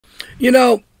You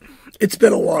know, it's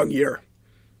been a long year.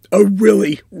 A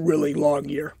really, really long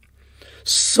year.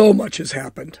 So much has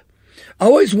happened. I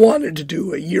always wanted to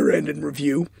do a year-end in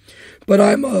review, but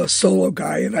I'm a solo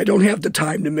guy and I don't have the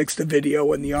time to mix the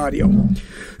video and the audio.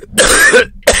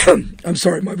 I'm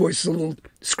sorry, my voice is a little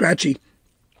scratchy.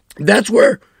 That's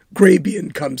where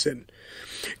Grabien comes in.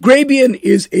 Grabien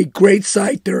is a great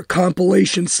site. They're a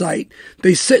compilation site.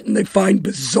 They sit and they find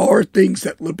bizarre things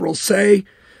that liberals say,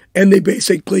 and they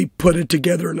basically put it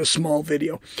together in a small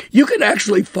video. You can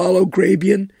actually follow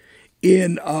Grabien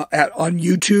on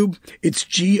YouTube. It's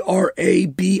Grabien.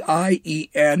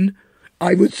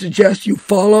 I would suggest you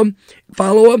follow them,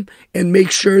 and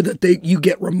make sure that you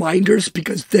get reminders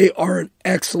because they are an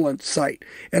excellent site.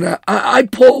 And I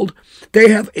pulled. They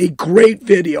have a great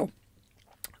video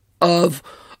of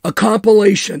a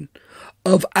compilation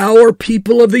of our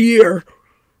People of the Year,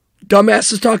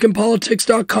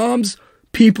 dumbassestalkingpolitics.com's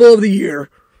People of the Year,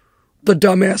 the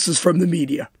dumbasses from the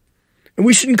media. And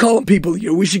we shouldn't call them People of the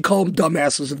Year. We should call them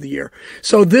dumbasses of the year.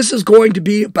 So this is going to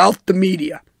be about the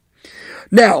media.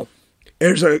 Now,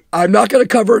 I'm not going to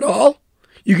cover it all.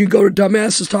 You can go to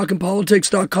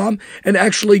dumbassestalkingpolitics.com and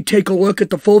actually take a look at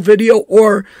the full video,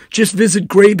 or just visit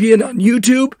Grabien on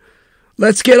YouTube.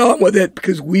 Let's get on with it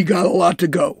because we got a lot to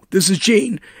go. This is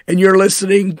Gene, and you're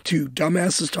listening to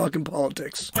Dumbasses Talking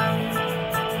Politics.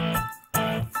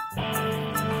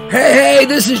 Hey,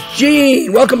 this is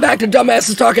Gene. Welcome back to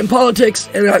Dumbasses Talking Politics.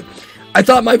 And I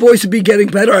thought my voice would be getting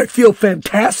better. I feel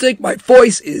fantastic. My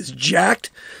voice is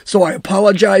jacked, so I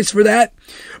apologize for that.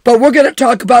 But we're going to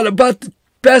talk about the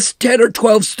best 10 or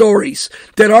 12 stories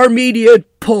that our media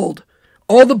pulled.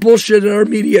 All the bullshit that our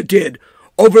media did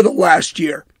over the last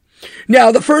year.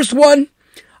 Now, the first one,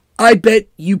 I bet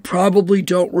you probably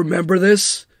don't remember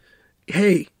this.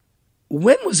 Hey,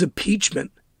 when was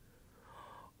impeachment?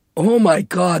 Oh my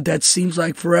God, that seems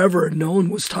like forever and no one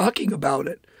was talking about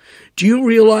it. Do you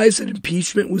realize that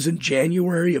impeachment was in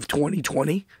January of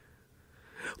 2020?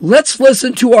 Let's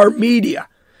listen to our media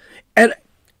and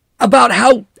about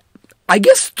how, I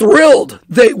guess, thrilled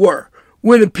they were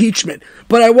with impeachment.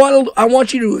 But I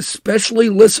want you to especially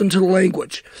listen to the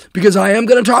language because I am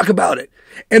going to talk about it.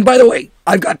 And by the way,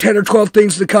 I've got 10 or 12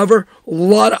 things to cover, a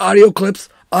lot of audio clips.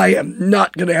 I am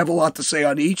not going to have a lot to say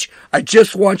on each. I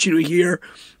just want you to hear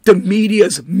the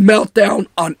media's meltdown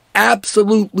on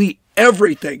absolutely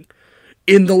everything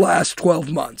in the last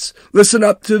 12 months. Listen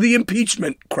up to the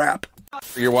impeachment crap.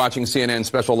 You're watching CNN's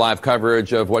special live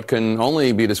coverage of what can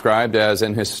only be described as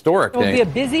an historic day. It will be a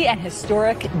busy and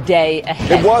historic day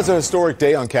ahead. It was a historic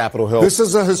day on Capitol Hill. This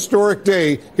is a historic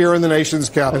day here in the nation's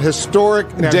capital. A historic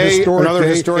day,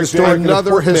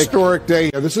 another historic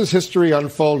day. This is history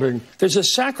unfolding. There's a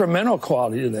sacramental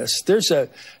quality to this. There's a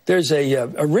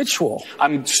ritual.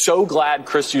 I'm so glad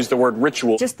Chris used the word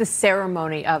ritual. Just the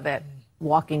ceremony of it,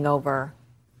 walking over,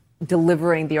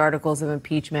 delivering the articles of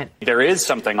impeachment. There is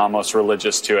something almost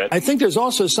religious to it. I think there's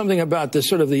also something about the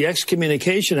sort of the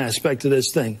excommunication aspect of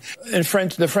this thing. In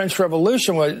the French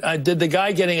Revolution, did the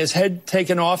guy getting his head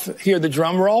taken off hear the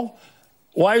drum roll?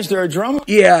 Why is there a drum?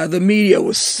 Yeah, the media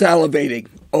was salivating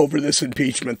over this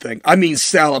impeachment thing. I mean,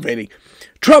 salivating.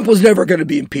 Trump was never going to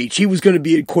be impeached. He was going to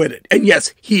be acquitted. And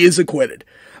yes, he is acquitted.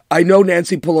 I know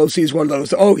Nancy Pelosi is one of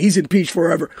those, oh, he's impeached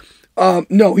forever.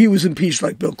 No, he was impeached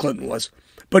like Bill Clinton was.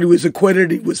 But he was acquitted.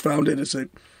 He was found innocent.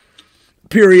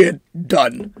 Period.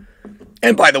 Done.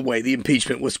 And by the way, the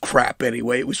impeachment was crap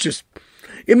anyway. It was just,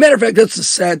 as a matter of fact, that's the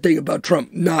sad thing about Trump.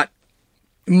 We're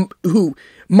going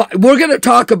to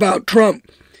talk about Trump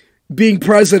being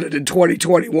president in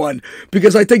 2021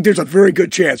 because I think there's a very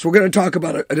good chance. We're going to talk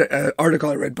about an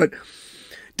article I read. But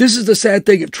this is the sad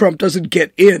thing if Trump doesn't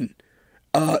get in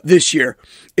this year,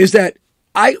 is that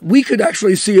we could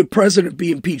actually see a president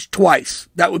be impeached twice.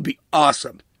 That would be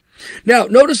awesome. Now,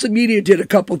 notice the media did a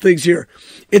couple things here.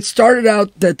 It started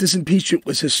out that this impeachment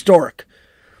was historic.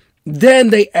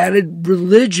 Then they added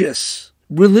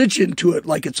religion to it,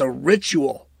 like it's a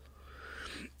ritual.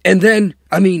 And then,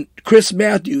 Chris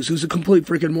Matthews, who's a complete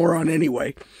freaking moron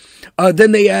anyway,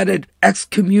 then they added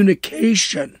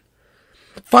excommunication.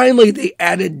 Finally, they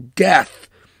added death.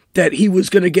 That he was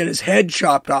going to get his head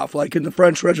chopped off, like in the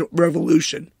French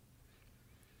Revolution.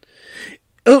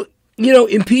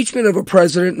 Impeachment of a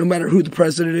president, no matter who the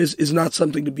president is not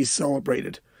something to be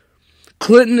celebrated.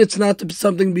 Clinton, it's not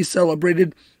something to be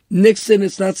celebrated. Nixon,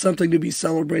 it's not something to be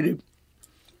celebrated.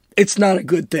 It's not a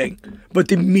good thing, but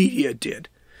the media did.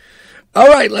 All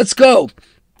right, let's go.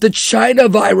 The China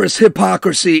virus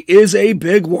hypocrisy is a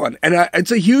big one, and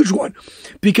it's a huge one,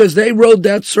 because they rode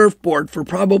that surfboard for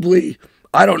probably,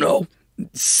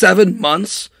 7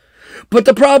 months. But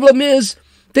the problem is,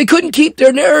 They couldn't keep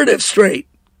their narrative straight.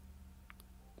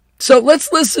 So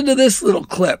let's listen to this little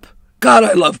clip. God,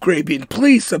 I love Grabien.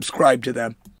 Please subscribe to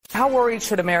them. How worried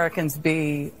should Americans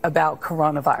be about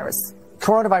coronavirus?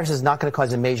 Coronavirus is not going to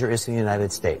cause a major issue in the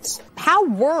United States. How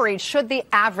worried should the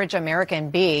average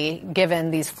American be given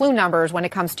these flu numbers when it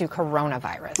comes to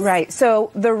coronavirus? Right.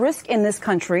 So the risk in this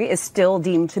country is still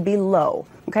deemed to be low.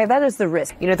 Okay, that is the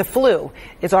risk. You know, the flu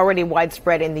is already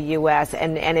widespread in the U.S.,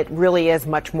 and it really is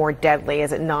much more deadly,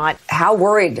 is it not? How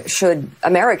worried should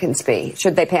Americans be?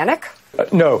 Should they panic?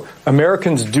 No,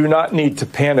 Americans do not need to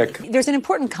panic. There's an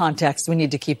important context we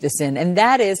need to keep this in, and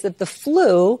that is that the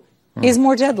flu is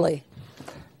more deadly.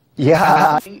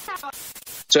 Yeah.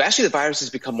 So actually the virus has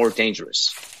become more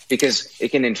dangerous because it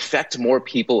can infect more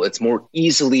people. It's more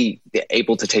easily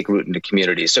able to take root into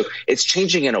communities. So it's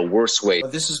changing in a worse way.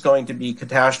 This is going to be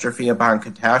catastrophe upon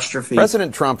catastrophe.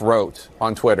 President Trump wrote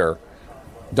on Twitter,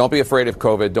 "Don't be afraid of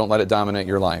COVID. Don't let it dominate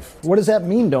your life." What does that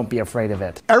mean, don't be afraid of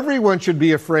it? Everyone should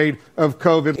be afraid of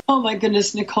COVID. Oh, my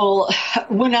goodness, Nicole.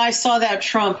 When I saw that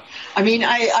Trump, I mean,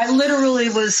 I literally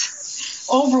was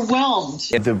overwhelmed.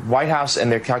 The White House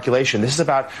and their calculation, this is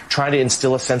about trying to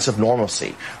instill a sense of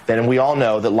normalcy. Then we all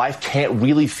know that life can't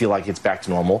really feel like it's back to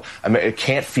normal.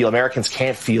 Americans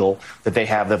can't feel that they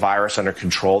have the virus under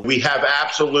control. We have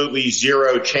absolutely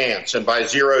zero chance, and by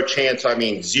zero chance I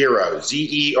mean zero,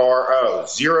 Z-E-R-O,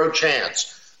 zero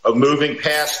chance of moving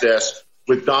past this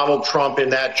with Donald Trump in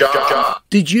that job.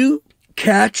 Did you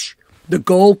catch the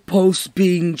goalposts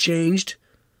being changed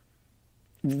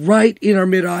right in our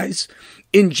mid-eyes?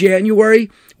 In January,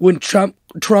 when Trump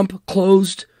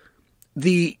closed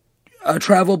the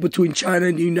travel between China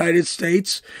and the United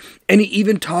States, and he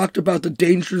even talked about the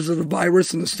dangers of the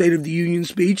virus in the State of the Union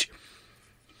speech.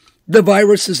 The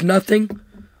virus is nothing.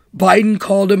 Biden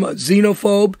called him a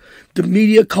xenophobe. The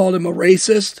media called him a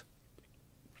racist.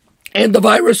 And the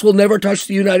virus will never touch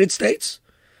the United States.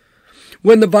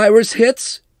 When the virus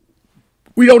hits,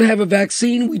 we don't have a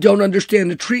vaccine. We don't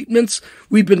understand the treatments.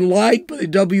 We've been lied by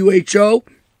the WHO.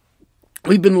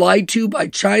 We've been lied to by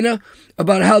China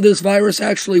about how this virus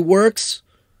actually works.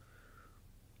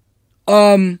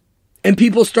 And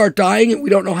people start dying and we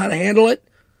don't know how to handle it.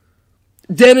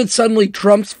 Then it's suddenly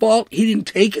Trump's fault. He didn't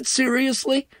take it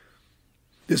seriously.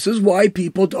 This is why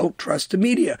people don't trust the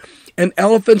media. And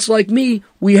elephants like me,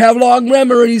 we have long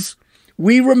memories.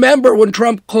 We remember when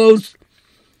Trump closed,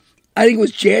 I think it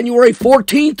was January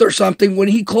 14th or something, when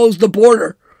he closed the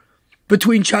border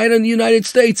between China and the United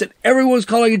States, and everyone was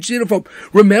calling it xenophobe.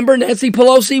 Remember Nancy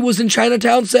Pelosi was in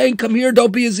Chinatown saying, "Come here,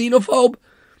 don't be a xenophobe."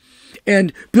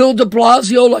 And Bill de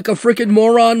Blasio, like a freaking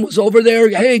moron, was over there,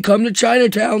 "Hey, come to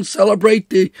Chinatown, celebrate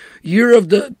the year of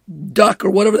the duck," or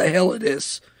whatever the hell it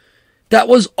is. That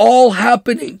was all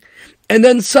happening. And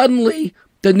then suddenly,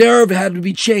 the narrative had to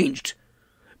be changed,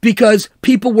 because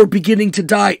people were beginning to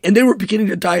die, and they were beginning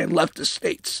to die in leftist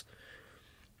states.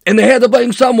 And they had to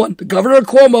blame someone. The Governor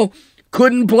Cuomo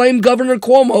couldn't blame Governor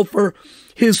Cuomo for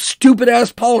his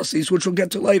stupid-ass policies, which we'll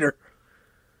get to later.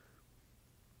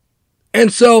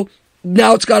 And so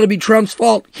now it's got to be Trump's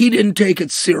fault. He didn't take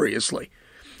it seriously.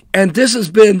 And this has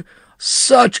been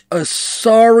such a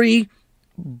sorry,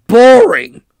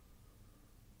 boring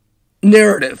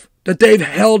narrative that they've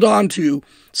held on to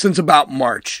since about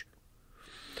March.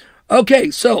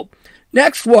 Okay, so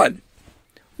next one.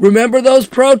 Remember those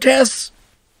protests,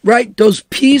 right? Those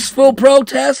peaceful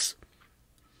protests?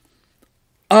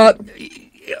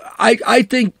 I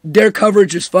think their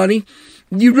coverage is funny.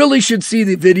 You really should see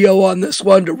the video on this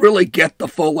one to really get the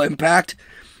full impact.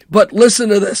 But listen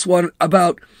to this one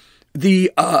about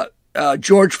the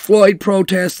George Floyd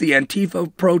protests, the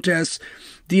Antifa protests,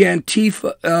 the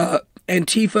Antifa and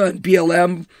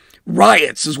BLM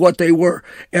riots is what they were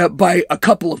by a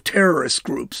couple of terrorist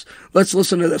groups. Let's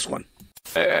listen to this one.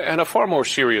 And a far more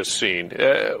serious scene.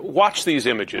 Watch these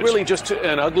images. Really just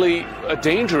an ugly,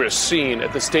 dangerous scene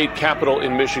at the state capitol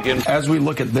in Michigan. As we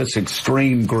look at this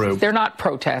extreme group. They're not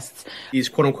protests. These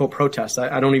quote-unquote protests.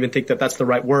 I don't even think that that's the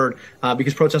right word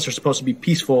because protests are supposed to be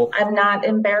peaceful. I'm not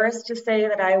embarrassed to say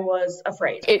that I was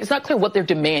afraid. It's not clear what they're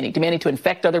demanding to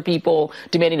infect other people,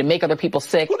 demanding to make other people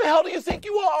sick. Who the hell do you think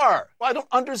you are? I don't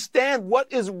understand what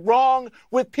is wrong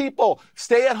with people.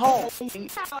 Stay at home.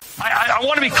 I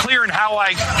want to be clear in how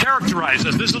I characterize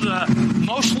this. This is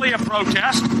mostly a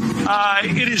protest.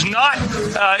 It is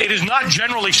not,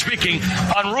 generally speaking,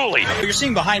 unruly. What you're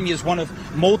seeing behind me is one of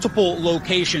multiple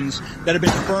locations that have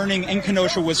been burning in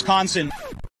Kenosha, Wisconsin.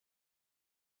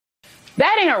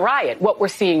 That ain't a riot, what we're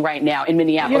seeing right now in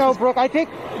Minneapolis. You know, Brooke, I think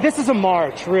this is a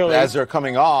march, really. As they're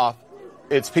coming off,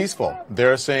 it's peaceful.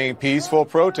 They're saying peaceful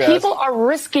protest. People are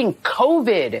risking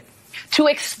COVID to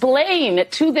explain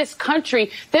to this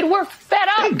country that we're fed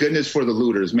up. Thank goodness for the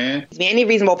looters, man. Any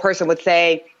reasonable person would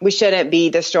say we shouldn't be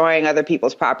destroying other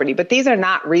people's property, but these are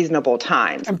not reasonable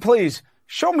times. And please,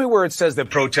 show me where it says that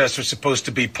protests are supposed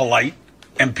to be polite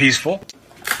and peaceful.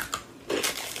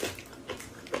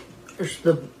 There's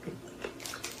the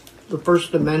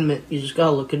First Amendment. You just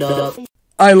gotta look it up.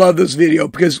 I love this video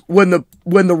because when the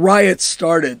riots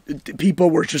started,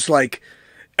 people were just like,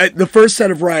 the first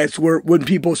set of riots were when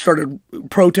people started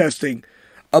protesting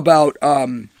about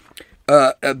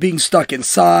being stuck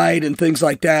inside and things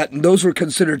like that, and those were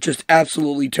considered just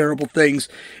absolutely terrible things.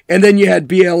 And then you had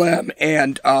BLM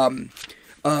and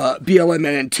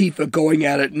Antifa going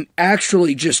at it and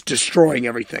actually just destroying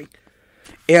everything,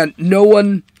 and no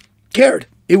one cared.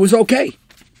 It was okay.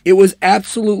 It was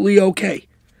absolutely okay.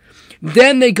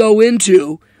 Then they go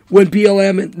into when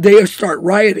BLM and they start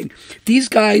rioting. These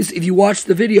guys, if you watch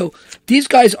the video, these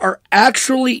guys are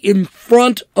actually in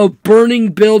front of burning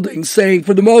buildings saying,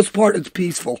 for the most part, it's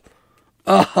peaceful.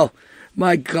 Oh,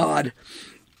 my God.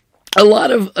 A lot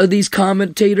of these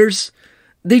commentators,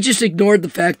 they just ignored the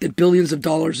fact that billions of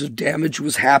dollars of damage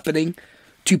was happening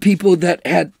to people that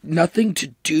had nothing to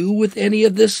do with any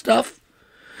of this stuff.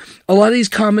 A lot of these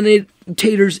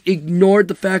commentators ignored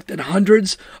the fact that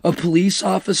hundreds of police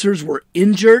officers were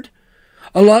injured.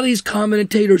 A lot of these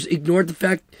commentators ignored the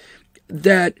fact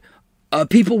that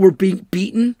people were being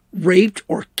beaten, raped,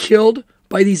 or killed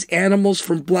by these animals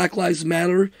from Black Lives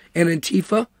Matter and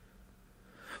Antifa.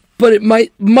 But it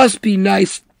must be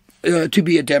nice to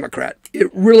be a Democrat. It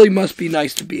really must be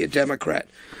nice to be a Democrat.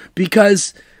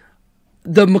 Because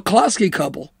the McCloskey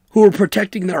couple, who were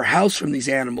protecting their house from these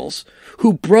animals,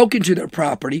 who broke into their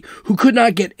property, who could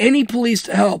not get any police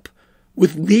to help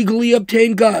with legally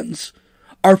obtained guns,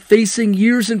 are facing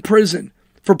years in prison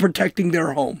for protecting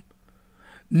their home.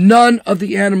 None of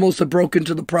the animals that broke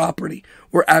into the property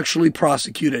were actually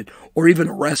prosecuted or even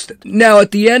arrested. Now,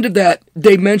 at the end of that,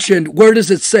 they mentioned, where does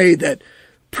it say that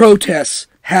protests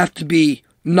have to be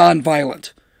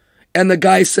nonviolent? And the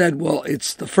guy said, well,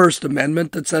 it's the First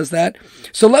Amendment that says that.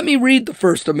 So let me read the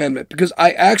First Amendment, because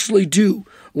I actually do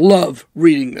love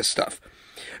reading this stuff.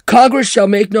 Congress shall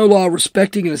make no law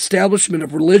respecting an establishment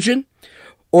of religion,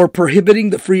 or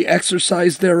prohibiting the free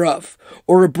exercise thereof,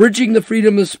 or abridging the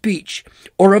freedom of speech,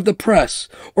 or of the press,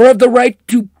 or of the right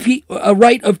to a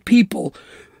right of people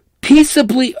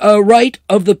peaceably, a right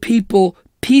of the people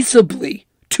peaceably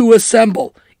to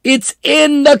assemble. It's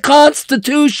in the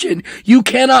Constitution. You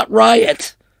cannot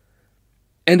riot.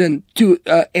 And then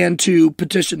to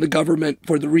petition the government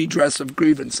for the redress of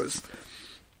grievances.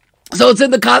 So it's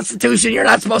in the Constitution. You're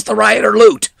not supposed to riot or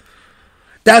loot.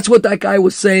 That's what that guy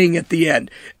was saying at the end.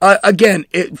 Again,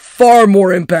 far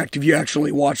more impact if you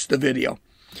actually watch the video.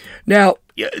 Now,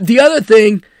 the other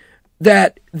thing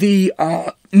that the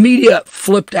media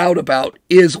flipped out about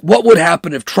is what would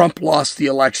happen if Trump lost the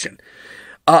election.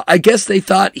 I guess they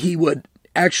thought he would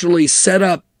actually set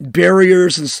up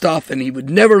barriers and stuff and he would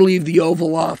never leave the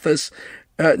Oval Office.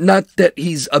 Not that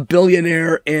he's a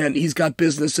billionaire and he's got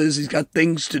businesses, he's got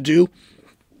things to do.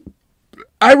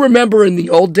 I remember in the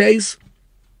old days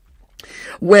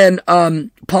when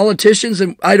politicians,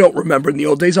 and I don't remember in the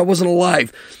old days, I wasn't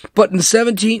alive, but in the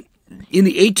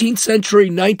 18th century,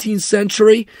 19th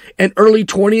century, and early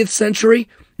 20th century,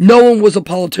 no one was a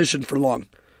politician for long.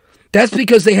 That's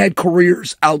because they had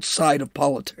careers outside of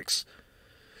politics.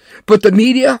 But the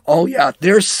media, oh yeah,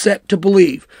 they're set to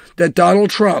believe that Donald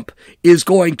Trump is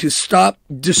going to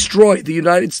destroy the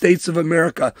United States of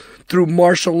America through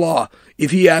martial law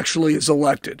if he actually is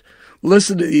elected.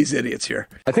 Listen to these idiots here.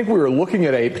 I think we were looking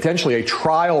at potentially a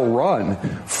trial run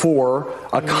for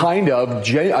a kind of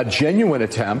a genuine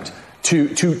attempt to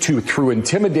through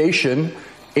intimidation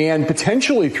and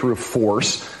potentially through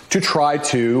force to try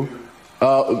to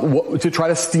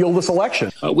steal this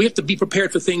election. We have to be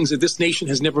prepared for things that this nation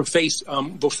has never faced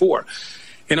before.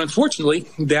 And unfortunately,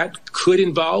 that could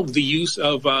involve the use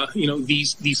of,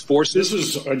 these forces. This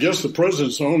is, I guess, the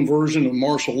president's own version of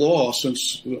martial law,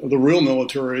 since the real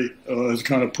military has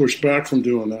kind of pushed back from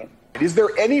doing that. Is there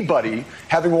anybody,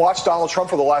 having watched Donald Trump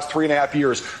for the last 3.5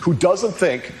 years, who doesn't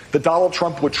think that Donald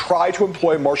Trump would try to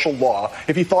employ martial law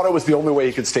if he thought it was the only way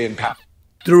he could stay in power?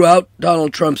 Throughout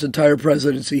Donald Trump's entire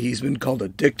presidency, he's been called a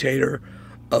dictator,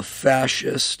 a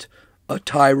fascist, a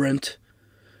tyrant.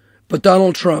 But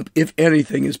Donald Trump, if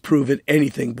anything, is proven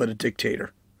anything but a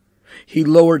dictator. He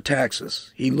lowered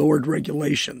taxes. He lowered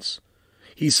regulations.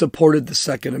 He supported the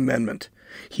Second Amendment.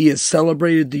 He has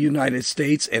celebrated the United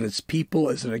States and its people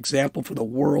as an example for the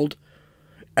world,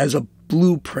 as a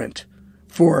blueprint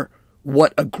for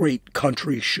what a great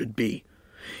country should be.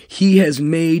 He has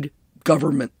made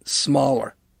government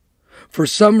smaller. For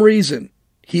some reason,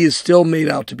 he is still made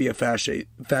out to be a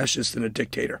fascist and a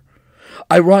dictator.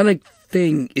 Ironic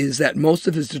thing is that most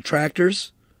of his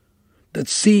detractors that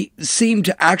seem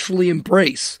to actually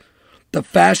embrace the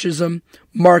fascism,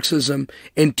 Marxism,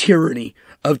 and tyranny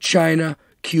of China,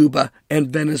 Cuba, and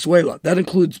Venezuela. That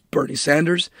includes Bernie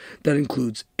Sanders. That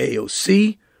includes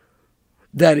AOC.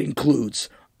 That includes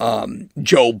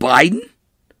Joe Biden.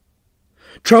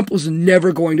 Trump was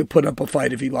never going to put up a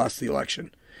fight if he lost the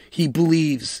election. He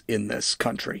believes in this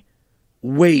country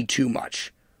way too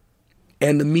much.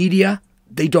 And the media,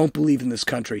 they don't believe in this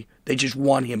country. They just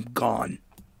want him gone.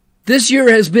 This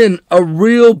year has been a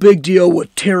real big deal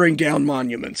with tearing down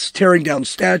monuments, tearing down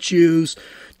statues,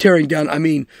 tearing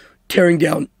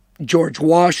down George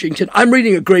Washington. I'm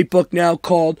reading a great book now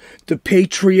called The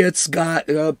Patriots'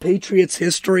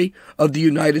 History of the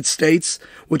United States,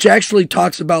 which actually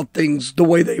talks about things the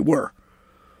way they were.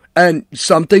 And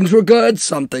some things were good,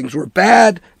 some things were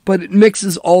bad, but it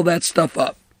mixes all that stuff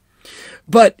up.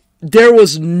 But there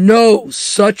was no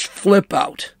such flip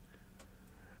out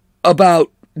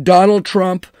about Donald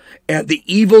Trump and the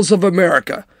evils of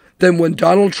America than when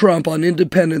Donald Trump on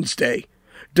Independence Day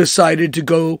decided to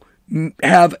go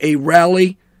have a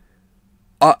rally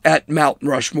at Mount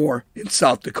Rushmore in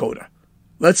South Dakota.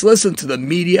 Let's listen to the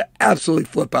media absolutely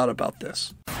flip out about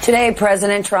this. Today,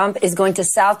 President Trump is going to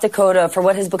South Dakota for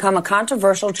what has become a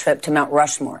controversial trip to Mount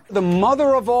Rushmore. The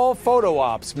mother of all photo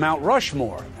ops, Mount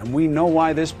Rushmore. And we know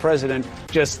why this president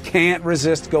just can't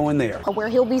resist going there. Where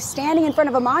he'll be standing in front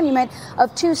of a monument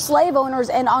of 2 slave owners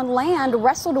and on land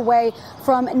wrestled away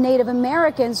from Native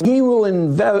Americans. He will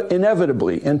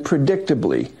inevitably and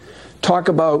predictably talk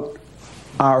about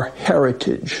our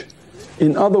heritage.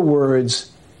 In other words,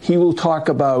 he will talk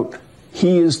about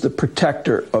he is the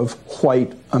protector of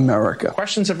white America.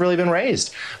 Questions have really been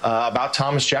raised about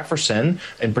Thomas Jefferson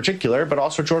in particular, but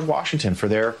also George Washington for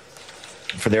their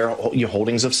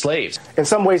holdings of slaves. In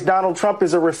some ways, Donald Trump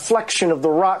is a reflection of the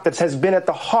rock that has been at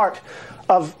the heart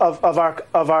of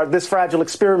our this fragile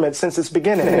experiment since its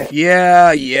beginning.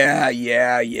 Yeah.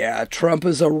 Trump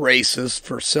is a racist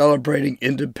for celebrating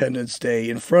Independence Day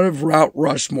in front of Mount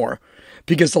Rushmore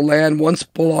because the land once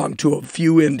belonged to a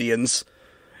few Indians,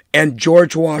 and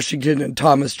George Washington and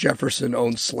Thomas Jefferson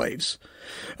owned slaves.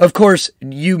 Of course,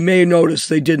 you may notice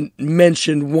they didn't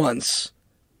mention once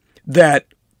that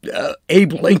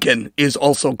Abe Lincoln is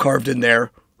also carved in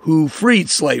there, who freed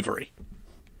slavery.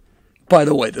 By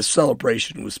the way, the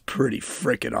celebration was pretty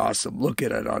freaking awesome. Look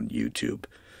at it on YouTube.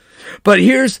 But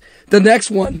here's the next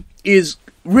one, is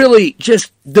really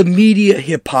just the media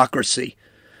hypocrisy.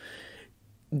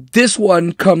 This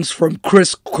one comes from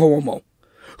Chris Cuomo,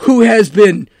 who has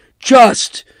been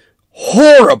just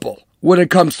horrible when it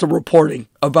comes to reporting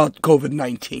about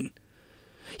COVID-19.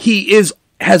 He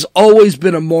has always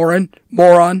been a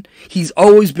moron. He's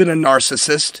always been a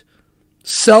narcissist,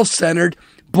 self-centered,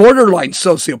 borderline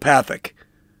sociopathic.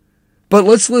 But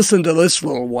let's listen to this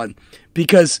little one,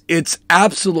 because it's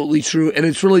absolutely true and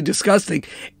it's really disgusting.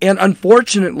 And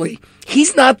unfortunately,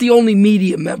 he's not the only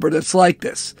media member that's like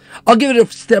this. I'll give it a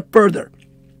step further.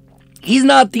 He's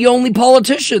not the only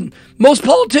politician. Most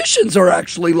politicians are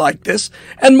actually like this,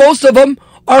 and most of them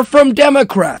are from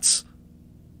Democrats.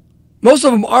 Most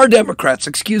of them are Democrats,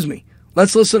 excuse me.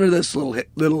 Let's listen to this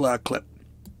little clip.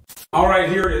 All right,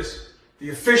 here it is.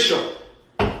 The official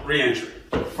re-entry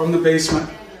from the basement.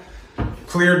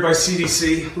 Cleared by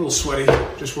CDC, a little sweaty,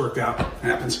 just worked out,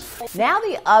 happens. Now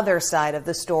the other side of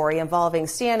the story involving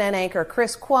CNN anchor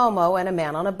Chris Cuomo and a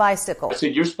man on a bicycle. I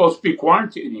said, you're supposed to be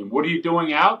quarantining. What are you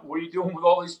doing out? What are you doing with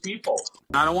all these people?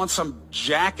 I don't want some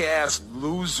jackass,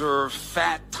 loser,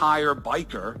 fat tire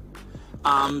biker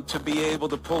to be able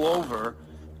to pull over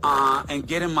and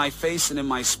get in my face and in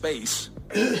my space.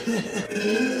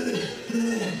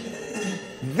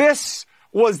 This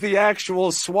was the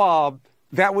actual swab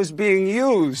that was being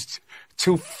used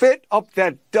to fit up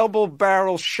that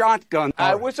double-barrel shotgun.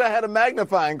 I wish I had a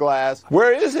magnifying glass.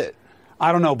 Where is it?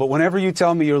 I don't know, but whenever you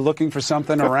tell me you're looking for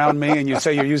something around me and you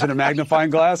say you're using a magnifying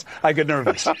glass, I get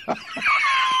nervous.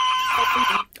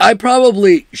 I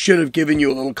probably should have given you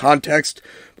a little context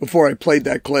before I played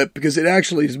that clip, because it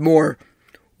actually is more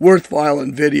worthwhile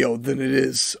in video than it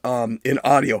is in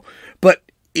audio. But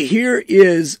here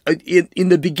is, in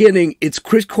the beginning, it's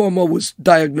Chris Cuomo was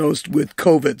diagnosed with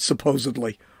COVID,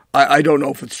 supposedly. I don't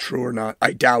know if it's true or not.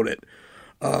 I doubt it.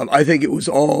 I think it was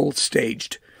all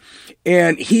staged.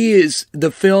 And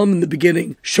the film in the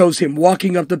beginning shows him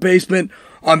walking up the basement.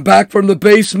 I'm back from the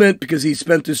basement because he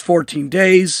spent his 14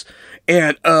 days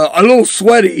and a little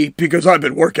sweaty because I've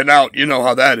been working out. You know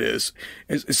how that is.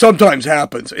 It sometimes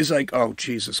happens. It's like, oh,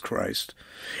 Jesus Christ.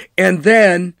 And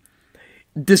then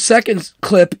the second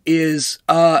clip is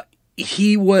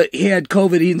he had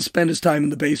COVID. He didn't spend his time in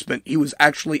the basement. He was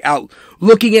actually out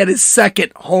looking at his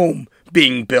second home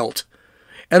being built.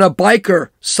 And a biker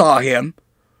saw him.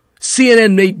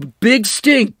 CNN made big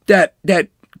stink that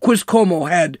Chris Cuomo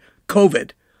had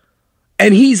COVID.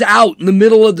 And he's out in the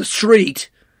middle of the street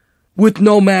with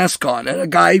no mask on. And the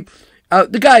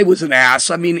guy was an ass.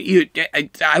 I mean,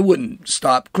 I wouldn't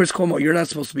stop. Chris Cuomo, you're not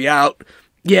supposed to be out.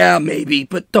 Yeah, maybe,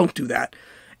 but don't do that.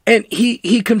 And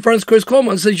he confronts Chris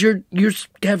Cuomo and says, you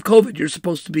have COVID. You're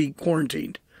supposed to be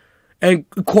quarantined. And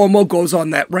Cuomo goes on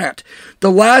that rant.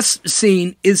 The last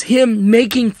scene is him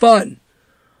making fun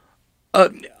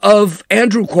of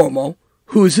Andrew Cuomo,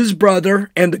 who is his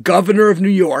brother and the governor of New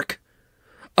York,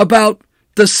 about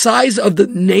the size of the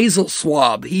nasal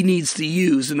swab he needs to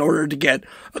use in order to get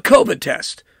a COVID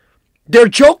test. They're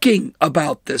joking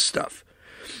about this stuff.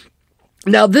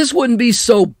 Now, this wouldn't be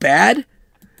so bad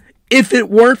if it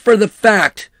weren't for the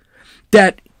fact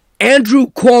that Andrew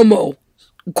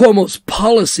Cuomo's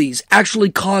policies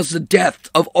actually caused the death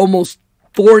of almost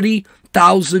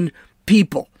 40,000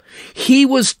 people. He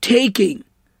was taking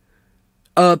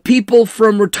people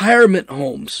from retirement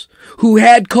homes who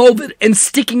had COVID and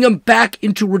sticking them back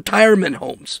into retirement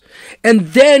homes. And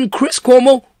then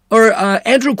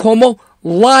Andrew Cuomo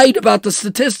lied about the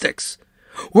statistics.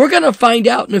 We're going to find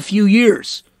out in a few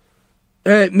years,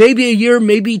 maybe a year,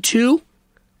 maybe two,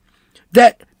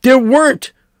 that there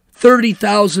weren't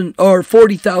 30,000 or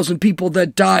 40,000 people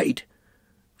that died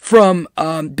from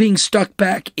being stuck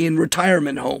back in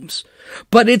retirement homes.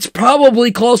 But it's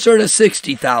probably closer to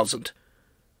 60,000.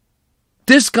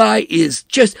 This guy is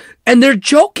and they're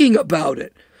joking about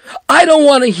it. I don't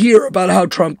want to hear about how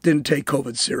Trump didn't take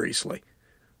COVID seriously.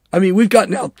 I mean, we've got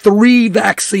now 3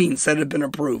 vaccines that have been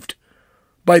approved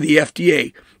by the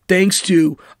FDA, thanks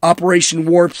to Operation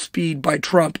Warp Speed by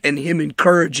Trump and him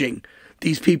encouraging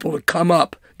these people to come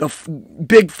up,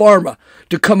 big pharma,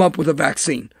 to come up with a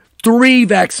vaccine. 3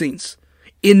 vaccines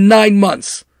in 9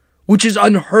 months, which is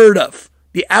unheard of.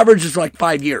 The average is like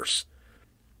 5 years.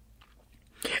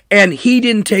 And he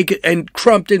didn't take it, and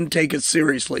Trump didn't take it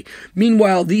seriously.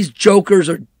 Meanwhile, these jokers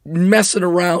are messing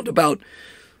around about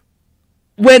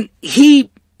when he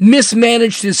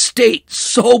mismanaged his state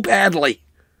so badly.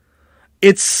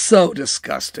 It's so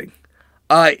disgusting.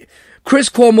 Chris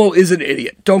Cuomo is an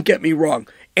idiot. Don't get me wrong.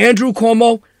 Andrew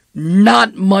Cuomo,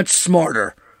 not much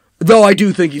smarter. Though I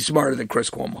do think he's smarter than Chris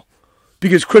Cuomo.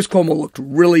 Because Chris Cuomo looked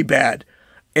really bad.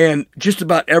 And just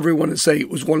about everyone is saying it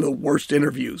was one of the worst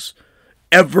interviews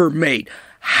ever made.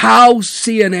 How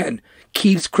CNN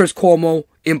keeps Chris Cuomo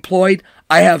employed,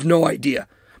 I have no idea.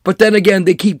 But then again,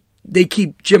 they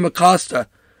keep Jim Acosta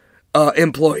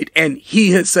employed, and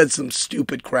he has said some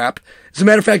stupid crap. As a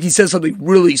matter of fact, he said something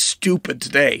really stupid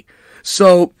today.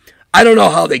 So I don't know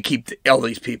how they keep all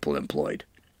these people employed.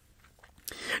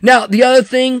 Now, the other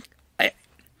thing,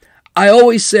 I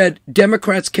always said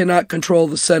Democrats cannot control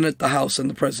the Senate, the House, and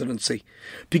the presidency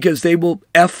because they will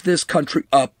F this country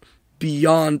up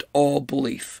beyond all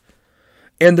belief.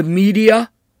 And the media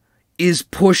is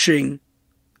pushing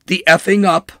the effing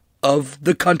up of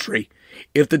the country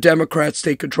if the Democrats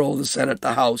take control of the Senate,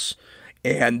 the House,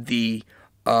 and the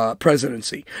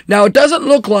presidency. Now, it doesn't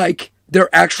look like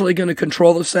they're actually going to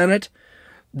control the Senate.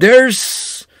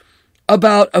 There's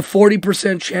about a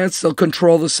 40% chance they'll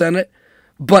control the Senate,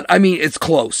 but I mean, it's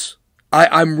close.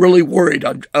 I'm really worried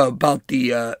about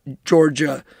the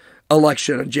Georgia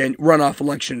election, runoff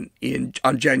election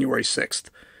on January 6th.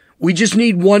 We just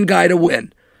need one guy to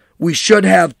win. We should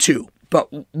have 2, but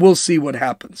we'll see what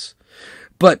happens.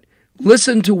 But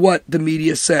listen to what the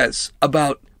media says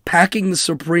about packing the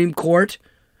Supreme Court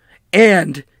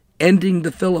and ending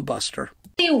the filibuster.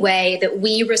 The only way that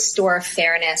we restore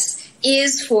fairness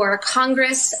is for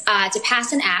Congress to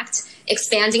pass an act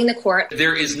expanding the court.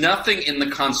 There is nothing in the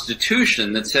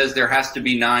Constitution that says there has to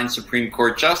be 9 Supreme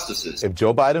Court justices. If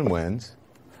Joe Biden wins,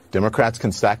 Democrats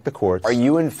can sack the courts. Are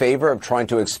you in favor of trying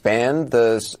to expand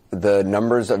the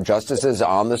numbers of justices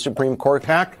on the Supreme Court?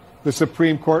 Hack the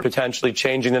Supreme Court. Potentially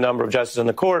changing the number of justices in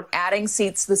the court. Adding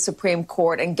seats to the Supreme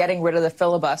Court and getting rid of the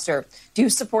filibuster. Do you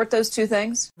support those 2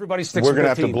 things? Everybody sticks We're going to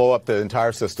have to blow up the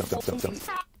entire system.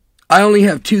 I only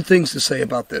have 2 things to say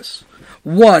about this.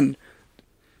 One,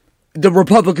 the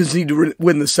Republicans need to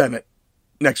win the Senate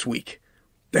next week.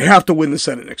 They have to win the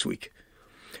Senate next week.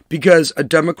 Because a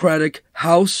Democratic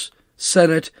House,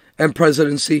 Senate, and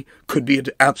presidency could be an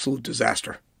absolute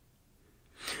disaster.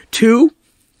 2,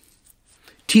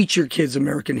 teach your kids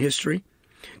American history.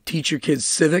 Teach your kids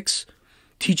civics.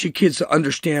 Teach your kids to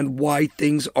understand why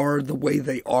things are the way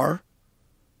they are.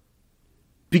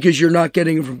 Because you're not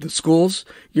getting it from the schools.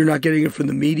 You're not getting it from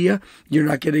the media. You're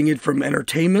not getting it from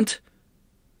entertainment.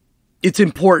 It's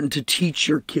important to teach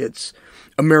your kids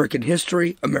American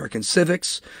history, American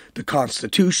civics, the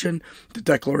Constitution, the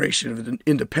Declaration of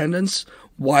Independence,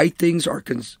 why things are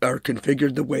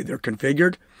configured the way they're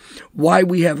configured, why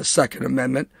we have a Second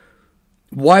Amendment,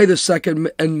 why the Second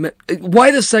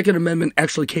Amendment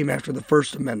actually came after the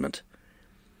First Amendment,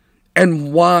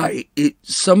 and why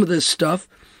some of this stuff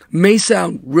may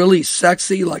sound really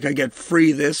sexy, like I get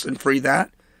free this and free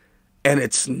that, and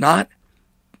it's not.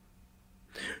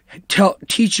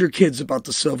 Teach your kids about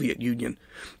the Soviet Union.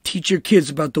 Teach your kids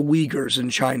about the Uyghurs in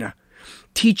China.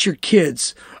 Teach your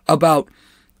kids about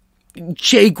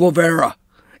Che Guevara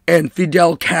and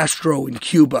Fidel Castro in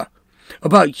Cuba.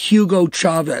 About Hugo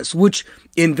Chavez, which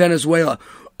in Venezuela.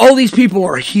 All these people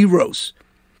are heroes.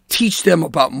 Teach them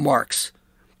about Marx.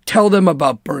 Tell them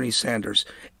about Bernie Sanders.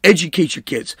 Educate your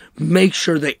kids. Make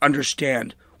sure they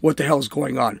understand what the hell is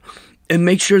going on. And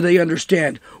make sure they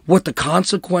understand what the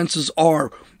consequences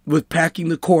are with packing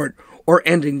the court or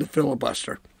ending the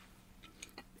filibuster.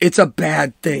 It's a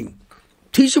bad thing.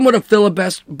 Teach them what a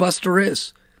filibuster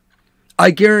is.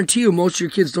 I guarantee you most of your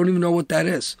kids don't even know what that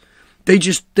is. They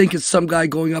just think it's some guy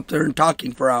going up there and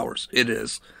talking for hours. It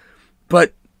is.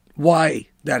 But why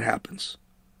that happens?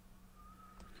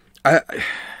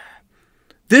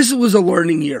 This was a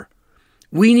learning year.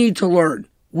 We need to learn.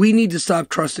 We need to stop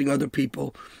trusting other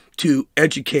people to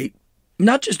educate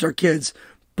not just our kids,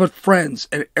 but friends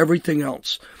and everything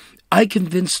else. I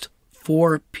convinced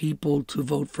 4 people to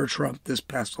vote for Trump this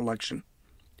past election.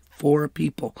 4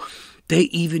 people. They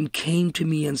even came to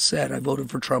me and said, I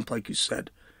voted for Trump like you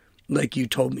said, like you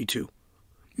told me to.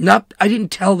 I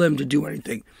didn't tell them to do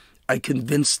anything. I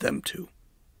convinced them to.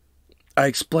 I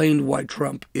explained why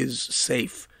Trump is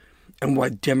safe and why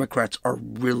Democrats are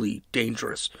really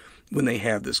dangerous when they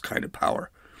have this kind of power.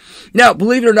 Now,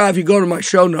 believe it or not, if you go to my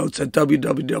show notes at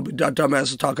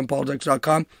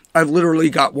www.dumbassestalkingpolitics.com, I've literally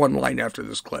got one line after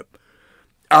this clip.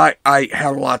 I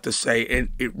have a lot to say, and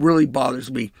it really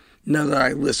bothers me now that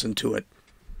I listen to it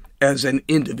as an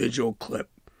individual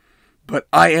clip. But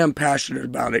I am passionate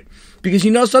about it because you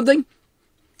know something?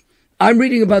 I'm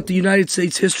reading about the United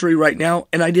States history right now,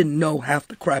 and I didn't know half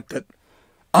the crap that,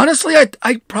 honestly, I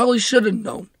probably should have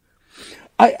known.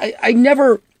 I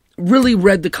never really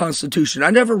read the Constitution. I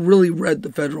never really read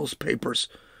the Federalist Papers.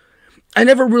 I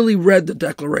never really read the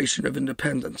Declaration of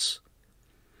Independence.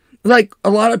 Like, a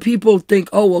lot of people think,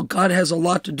 oh, well, God has a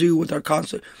lot to do with our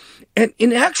Constitution. And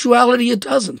in actuality, it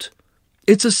doesn't.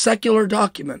 It's a secular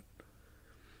document.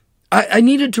 I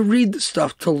needed to read the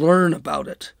stuff to learn about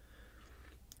it.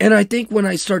 And I think when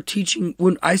I start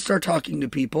talking to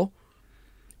people,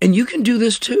 and you can do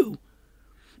this too,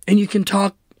 and you can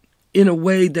talk in a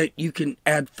way that you can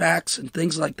add facts and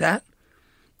things like that,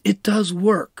 it does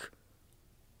work.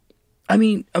 I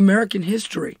mean, American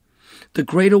history, the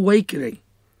Great Awakening,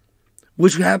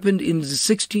 which happened in the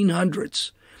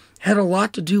 1600s, had a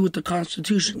lot to do with the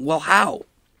Constitution. Well, how?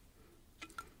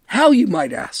 How, you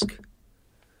might ask?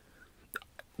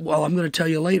 Well, I'm going to tell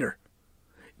you later.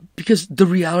 Because the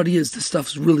reality is this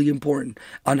stuff's really important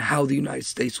on how the United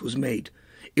States was made.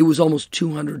 It was almost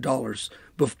 $200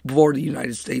 before the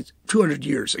United States, 200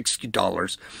 years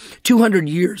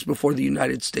before the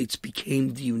United States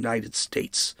became the United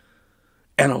States.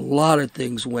 And a lot of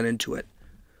things went into it.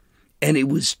 And it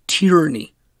was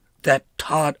tyranny that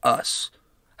taught us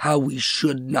how we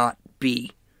should not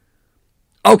be.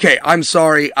 Okay, I'm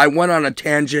sorry. I went on a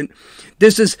tangent.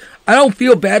 I don't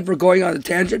feel bad for going on a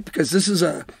tangent because this is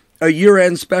a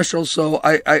year-end special, so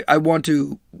I want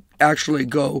to actually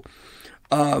go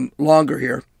longer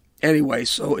here. Anyway,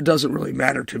 so it doesn't really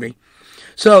matter to me.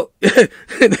 So,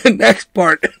 the next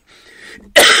part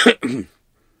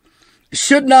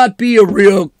should not be a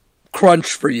real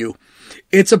crunch for you.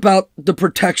 It's about the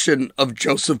protection of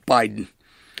Joseph Biden.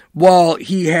 While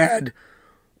he had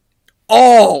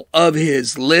all of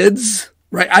his lids,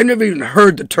 right? I've never even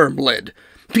heard the term lid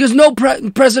because no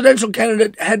presidential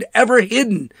candidate had ever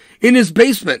hidden in his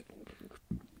basement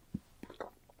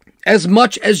as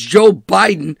much as Joe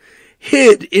Biden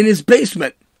hid in his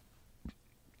basement.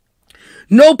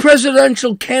 No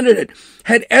presidential candidate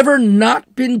had ever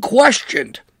not been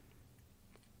questioned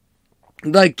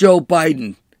like Joe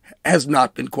Biden has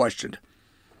not been questioned.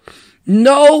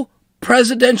 No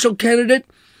presidential candidate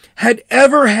had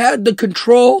ever had the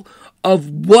control of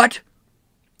what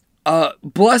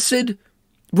blessed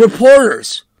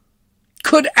reporters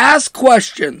could ask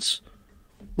questions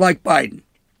like Biden.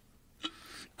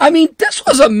 I mean, this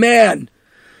was a man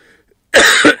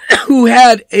who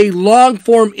had a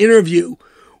long-form interview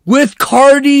with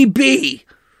Cardi B,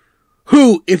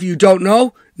 who, if you don't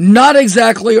know, not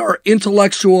exactly our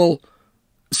intellectual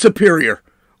superior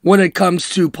when it comes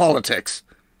to politics.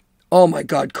 Oh my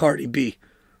God, Cardi B.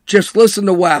 Just listen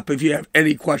to WAP if you have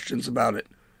any questions about it.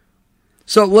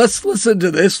 So let's listen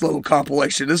to this little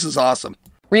compilation. This is awesome.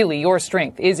 Really, your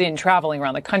strength is in traveling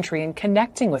around the country and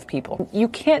connecting with people. You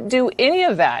can't do any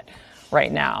of that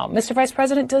right now. Mr. Vice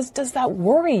President, does that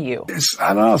worry you?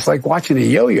 I don't know. It's like watching a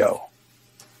yo-yo.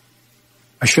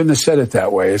 I shouldn't have said it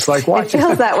that way. It's like watching. It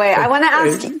feels that way. I want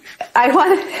to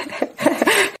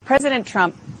ask. President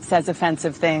Trump says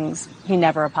offensive things. He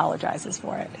never apologizes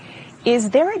for it.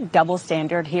 Is there a double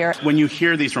standard here? When you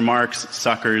hear these remarks,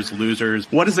 suckers, losers,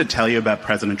 what does it tell you about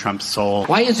President Trump's soul?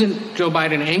 Why isn't Joe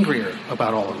Biden angrier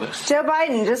about all of this? Joe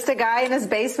Biden, just a guy in his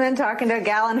basement talking to a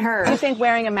gal in hers. Do you think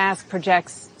wearing a mask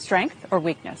projects strength or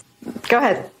weakness? Go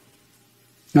ahead.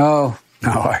 No,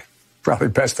 probably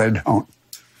best I don't.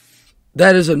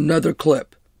 That is another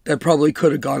clip that probably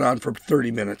could have gone on for 30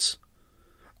 minutes.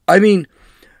 I mean,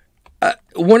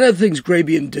 one of the things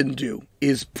Grabien didn't do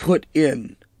is put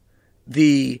in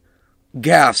the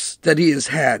gaffes that he has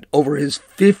had over his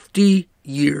 50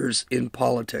 years in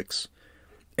politics.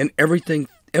 And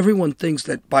everyone thinks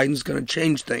that Biden's going to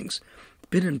change things.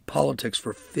 Been in politics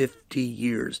for 50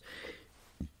 years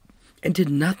and did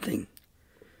nothing.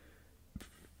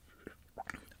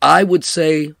 I would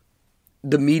say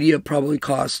the media probably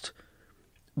cost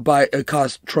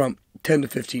Trump 10 to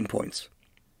 15 points.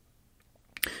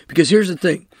 Because here's the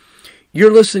thing.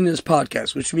 You're listening to this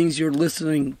podcast, which means you're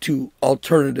listening to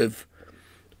alternative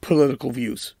political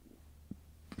views.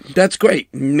 That's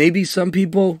great. Maybe some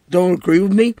people don't agree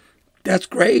with me. That's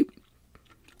great.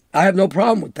 I have no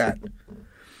problem with that.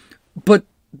 But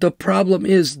the problem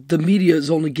is the media is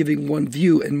only giving one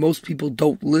view, and most people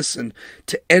don't listen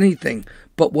to anything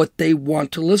but what they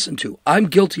want to listen to. I'm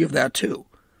guilty of that too.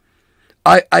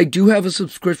 I do have a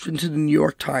subscription to the New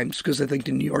York Times because I think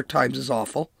the New York Times is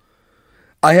awful.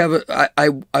 I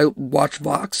watch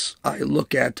Vox. I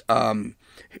look at a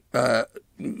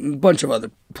bunch of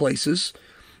other places,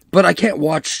 but I can't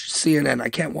watch CNN. I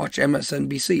can't watch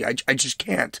MSNBC. I just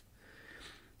can't.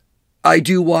 I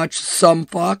do watch some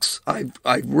Fox. I've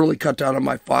really cut down on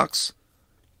my Fox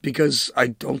because I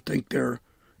don't think they're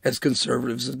as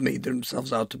conservatives as made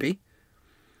themselves out to be.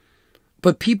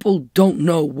 But people don't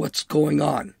know what's going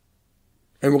on,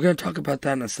 and we're going to talk about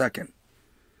that in a second.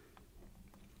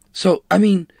 So, I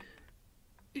mean,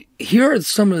 here are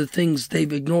some of the things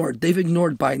they've ignored. They've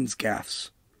ignored Biden's gaffes.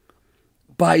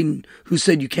 Biden, who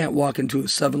said you can't walk into a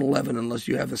 7-Eleven unless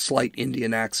you have a slight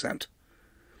Indian accent.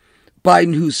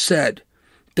 Biden, who said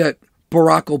that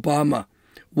Barack Obama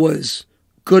was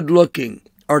good-looking,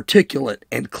 articulate,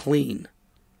 and clean.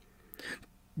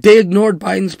 They ignored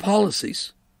Biden's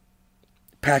policies.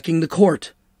 Packing the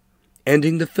court.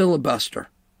 Ending the filibuster.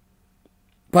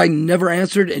 Biden never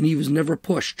answered, and he was never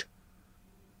pushed.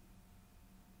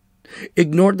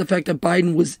 Ignored the fact that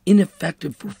Biden was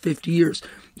ineffective for 50 years.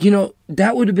 You know,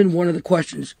 that would have been one of the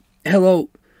questions. Hello,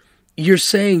 you're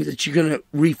saying that you're going to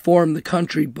reform the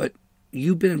country, but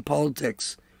you've been in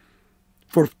politics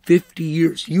for 50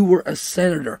 years. You were a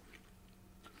senator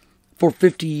for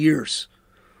 50 years.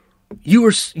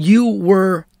 You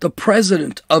were the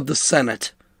president of the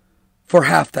Senate for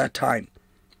half that time.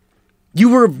 You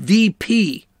were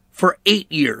VP for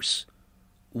 8 years.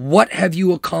 What have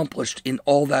you accomplished in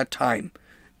all that time?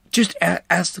 Just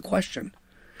ask the question.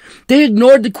 They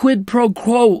ignored the quid pro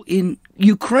quo in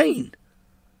Ukraine.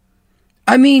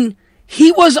 I mean,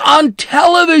 he was on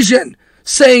television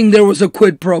saying there was a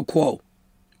quid pro quo.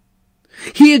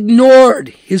 He ignored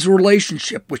his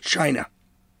relationship with China.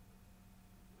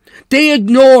 They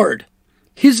ignored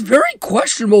his very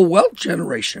questionable wealth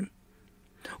generation.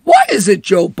 Why is it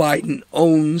Joe Biden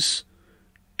owns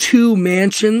 2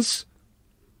 mansions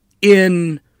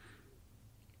when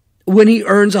he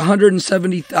earns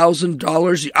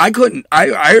 $170,000? I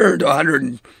earned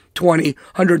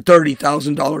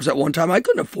 $130,000 at one time. I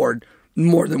couldn't afford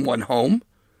more than one home.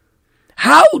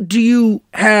 How do you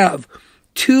have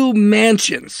 2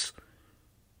 mansions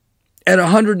at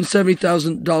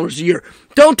 $170,000 a year?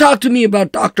 Don't talk to me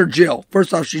about Dr. Jill.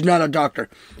 First off, she's not a doctor.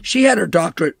 She had her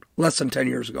doctorate less than 10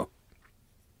 years ago.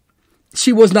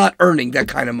 She was not earning that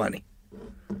kind of money.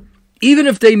 Even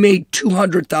if they made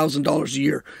 $200,000 a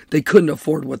year, they couldn't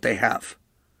afford what they have.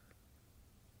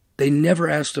 They never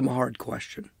asked him a hard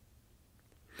question.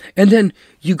 And then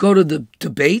you go to the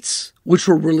debates, which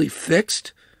were really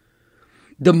fixed.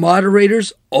 The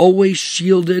moderators always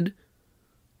shielded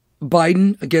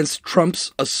Biden against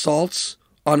Trump's assaults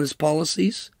on his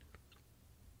policies.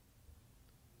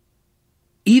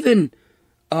 Even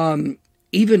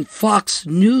Fox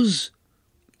News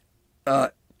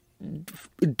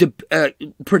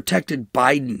protected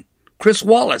Biden. Chris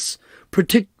Wallace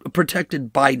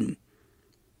protected Biden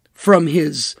from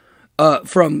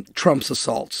from Trump's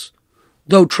assaults,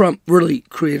 though Trump really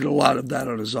created a lot of that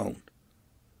on his own.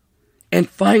 And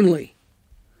finally,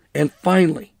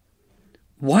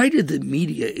 why did the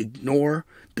media ignore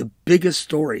the biggest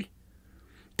story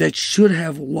that should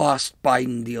have lost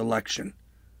Biden the election?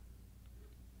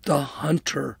 The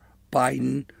Hunter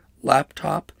Biden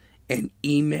laptop and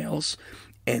emails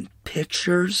and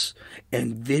pictures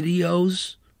and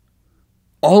videos.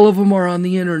 All of them are on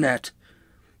the internet,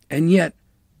 and yet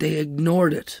they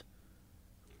ignored it.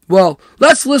 Well,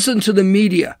 let's listen to the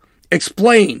media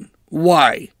explain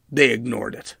why they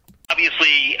ignored it.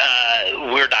 Obviously,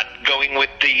 we're not going with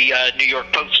the New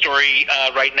York Post story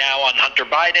right now on Hunter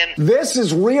Biden. This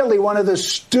is really one of the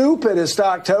stupidest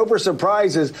October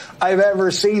surprises I've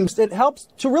ever seen. It helps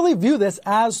to really view this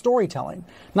as storytelling,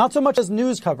 not so much as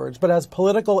news coverage, but as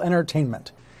political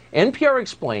entertainment. NPR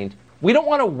explained, we don't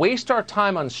want to waste our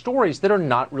time on stories that are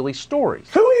not really stories.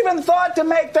 Who even thought to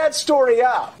make that story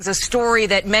up? It's a story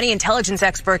that many intelligence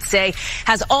experts say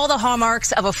has all the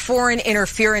hallmarks of a foreign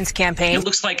interference campaign. It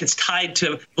looks like it's tied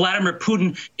to Vladimir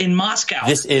Putin in Moscow.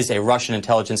 This is a Russian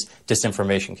intelligence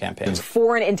disinformation campaign.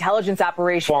 Foreign intelligence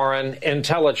operation. Foreign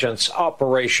intelligence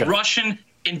operation. Russian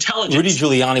intelligence. Rudy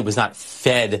Giuliani was not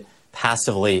fed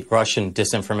passively Russian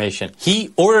disinformation.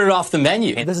 He ordered it off the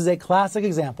menu. This is a classic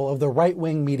example of the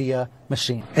right-wing media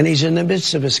machine. And he's in the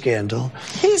midst of a scandal.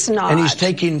 He's not. And he's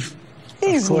taking...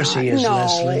 Of course he is, no.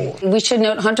 Leslie. We should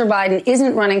note Hunter Biden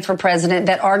isn't running for president.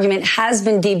 That argument has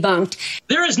been debunked.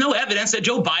 There is no evidence that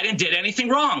Joe Biden did anything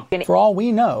wrong. For all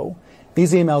we know,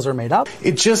 these emails are made up.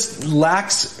 It just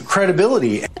lacks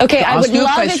credibility. Okay, I would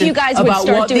love if you guys would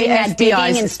start doing that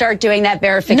digging and start doing that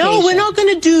verification. No, we're not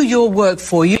going to do your work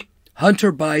for you.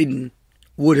 Hunter Biden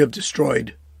would have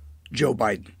destroyed Joe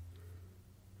Biden.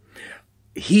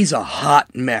 He's a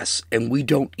hot mess, and we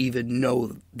don't even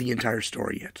know the entire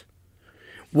story yet.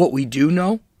 What we do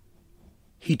know,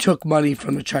 he took money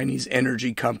from the Chinese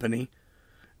energy company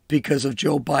because of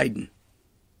Joe Biden.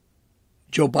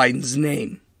 Joe Biden's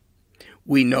name.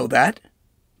 We know that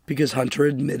because Hunter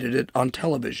admitted it on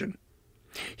television.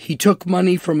 He took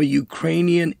money from a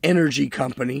Ukrainian energy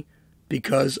company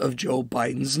because of Joe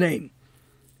Biden's name.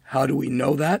 How do we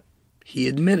know that? He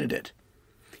admitted it.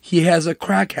 He has a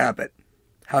crack habit.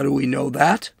 How do we know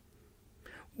that?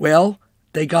 Well,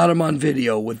 they got him on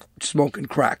video with smoking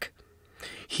crack.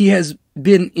 He has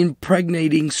been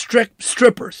impregnating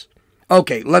strippers.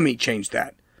 Okay, let me change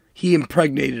that. He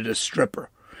impregnated a stripper.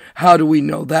 How do we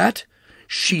know that?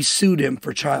 She sued him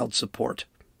for child support.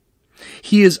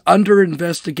 He is under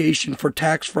investigation for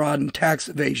tax fraud and tax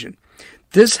evasion.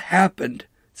 This happened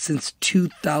since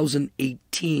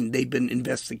 2018. They've been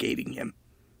investigating him.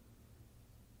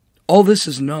 All this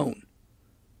is known.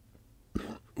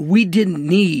 We didn't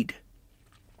need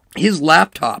his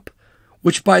laptop,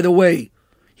 which, by the way,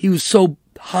 he was so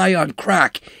high on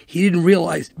crack, he didn't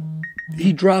realize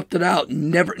he dropped it out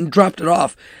and dropped it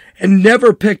off and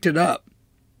never picked it up.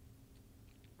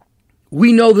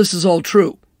 We know this is all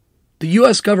true. The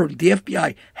U.S. government, the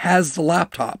FBI, has the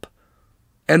laptop,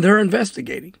 and they're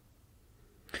investigating.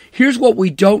 Here's what we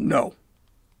don't know,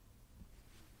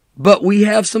 but we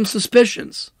have some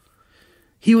suspicions.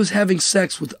 He was having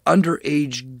sex with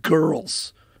underage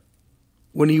girls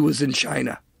when he was in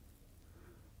China.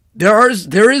 There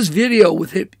is video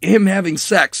with him having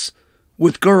sex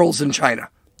with girls in China.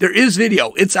 There is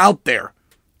video. It's out there.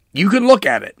 You can look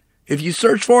at it. If you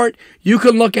search for it, you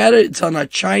can look at it. It's on a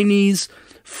Chinese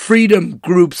Freedom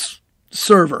Group's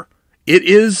server. It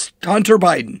is Hunter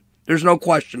Biden. There's no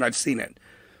question. I've seen it.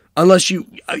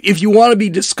 If you want to be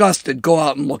disgusted, go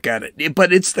out and look at it.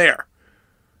 But it's there.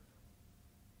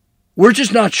 We're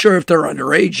just not sure if they're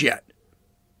underage yet.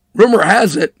 Rumor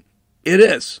has it, it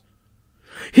is.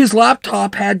 His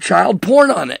laptop had child porn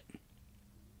on it.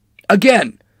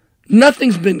 Again,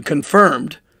 nothing's been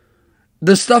confirmed.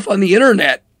 The stuff on the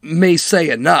internet may say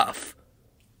enough.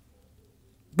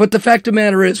 But the fact of the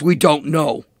matter is, we don't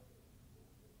know.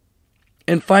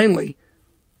 And finally,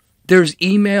 there's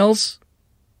emails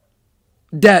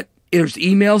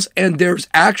and there's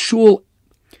actual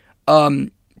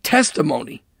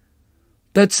testimony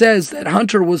that says that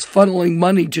Hunter was funneling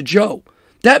money to Joe.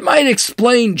 That might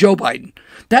explain Joe Biden.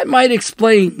 That might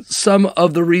explain some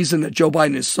of the reason that Joe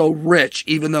Biden is so rich,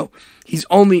 even though he's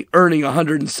only earning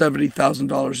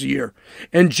 $170,000 a year.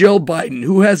 And Jill Biden,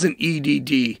 who has an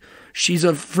EDD, she's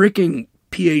a freaking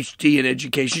PhD in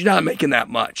education. She's not making that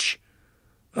much.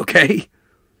 Okay?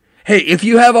 Hey, if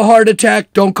you have a heart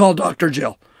attack, don't call Dr.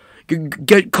 Jill.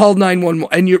 Call 911.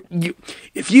 And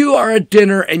if you are at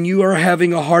dinner and you are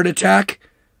having a heart attack,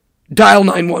 dial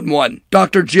 911.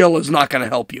 Dr. Jill is not going to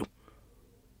help you.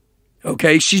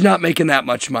 Okay? She's not making that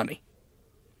much money.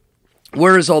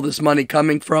 Where is all this money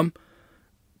coming from?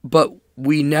 But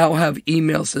we now have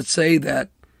emails that say that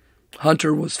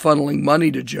Hunter was funneling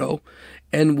money to Joe.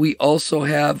 And we also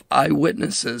have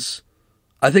eyewitnesses,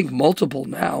 I think multiple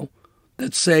now,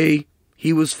 that say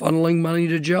he was funneling money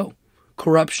to Joe.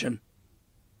 Corruption.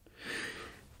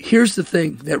 Here's the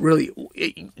thing that really,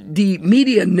 the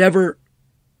media never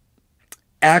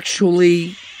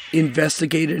actually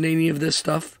investigated any of this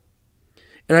stuff.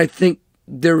 And I think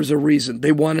there was a reason.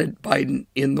 They wanted Biden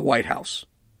in the White House.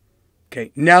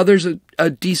 Okay, now there's a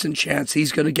decent chance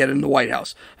he's going to get in the White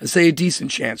House. I say a decent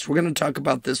chance. We're going to talk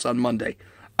about this on Monday.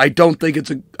 I don't think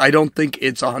it's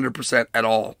 100% at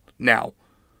all now,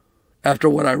 after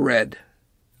what I read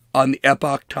on the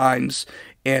Epoch Times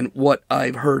and what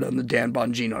I've heard on the Dan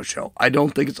Bongino show. I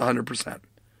don't think it's 100%.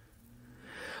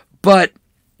 But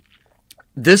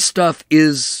this stuff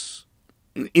is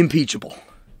impeachable.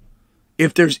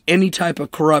 If there's any type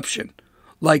of corruption,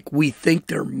 like we think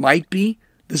there might be,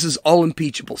 this is all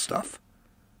impeachable stuff.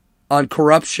 On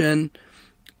corruption,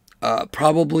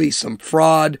 probably some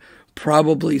fraud,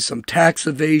 probably some tax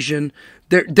evasion.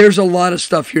 There's a lot of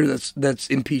stuff here that's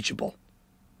impeachable.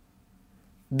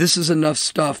 This is enough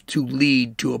stuff to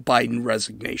lead to a Biden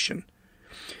resignation.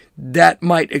 That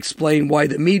might explain why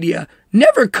the media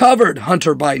never covered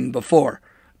Hunter Biden before.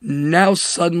 Now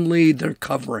suddenly they're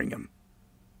covering him.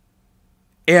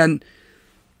 And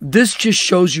this just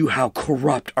shows you how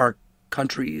corrupt our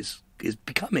country is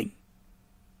becoming.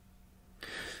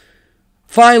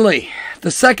 Finally,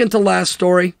 the second to last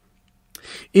story.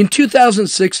 In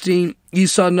 2016, you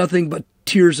saw nothing but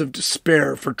tears of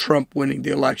despair for Trump winning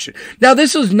the election. Now,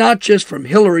 this was not just from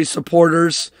Hillary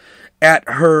supporters at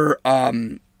her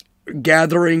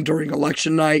gathering during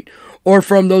election night, or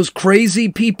from those crazy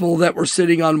people that were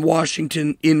sitting in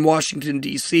Washington,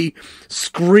 D.C.,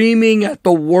 screaming at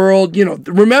the world. You know,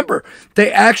 remember,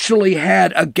 they actually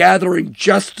had a gathering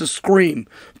just to scream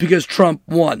because Trump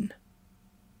won.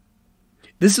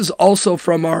 This is also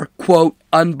from our, quote,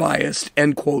 unbiased,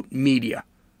 end quote, media.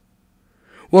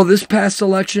 Well, this past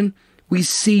election, we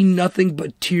see nothing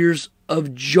but tears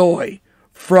of joy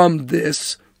from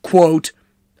this, quote,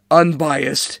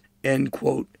 unbiased, end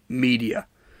quote, media.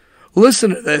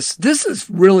 Listen to this. This is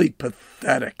really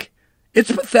pathetic. It's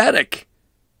pathetic.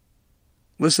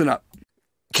 Listen up.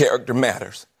 Character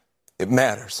matters. It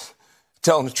matters.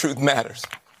 Telling the truth matters.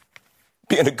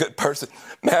 Being a good person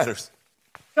matters.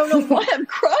 I don't know why I'm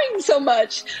crying so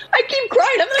much. I keep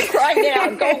crying. I'm going to cry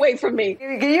now. Go away from me.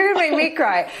 You're going to make me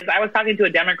cry. I was talking to a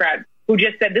Democrat who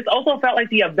just said this also felt like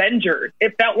the Avengers.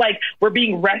 It felt like we're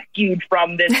being rescued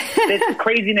from this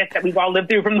craziness that we've all lived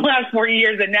through from the last 40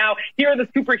 years. And now here are the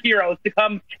superheroes to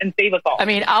come and save us all. I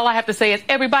mean, all I have to say is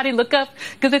everybody look up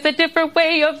because it's a different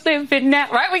way of living now,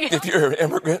 right? If you're an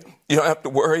immigrant, you don't have to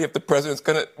worry if the president's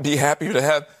going to be happier to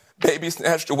have babies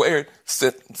snatched away or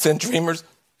send dreamers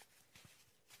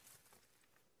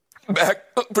back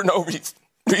for no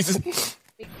reason.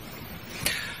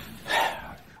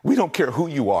 We don't care who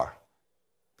you are.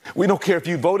 We don't care if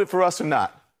you voted for us or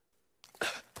not.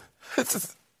 This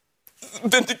is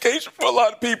vindication for a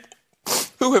lot of people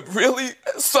who have really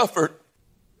suffered.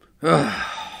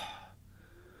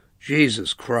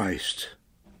 Jesus Christ.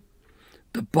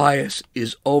 The bias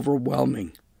is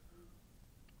overwhelming.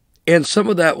 And some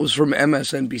of that was from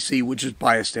MSNBC, which is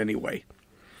biased anyway.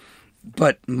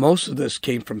 But most of this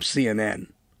came from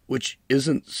CNN, which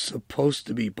isn't supposed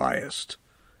to be biased.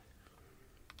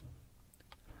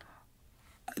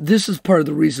 This is part of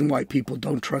the reason why people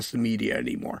don't trust the media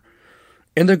anymore.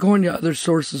 And they're going to other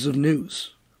sources of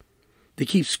news. They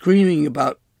keep screaming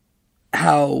about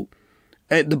how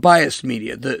the biased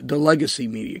media, the legacy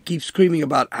media, keep screaming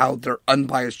about how they're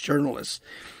unbiased journalists.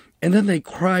 And then they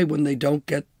cry when they don't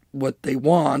get what they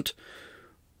want,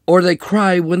 or they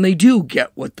cry when they do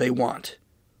get what they want.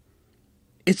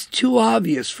 It's too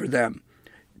obvious for them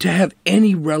to have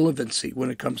any relevancy when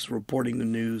it comes to reporting the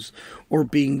news or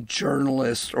being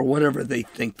journalists or whatever they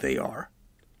think they are.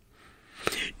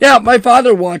 Now, my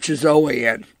father watches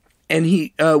OAN, and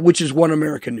he, which is One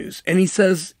American News, and he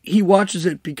says he watches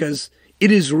it because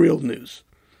it is real news.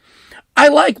 I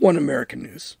like One American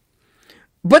News.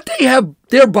 But they have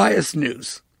their biased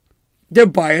news. They're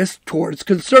biased towards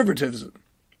conservatism.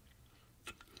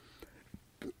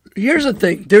 Here's the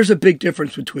thing. There's a big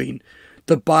difference between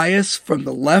the bias from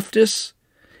the leftists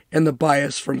and the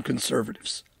bias from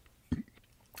conservatives.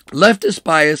 Leftist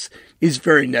bias is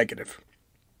very negative.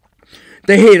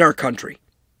 They hate our country.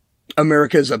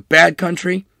 America is a bad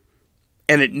country,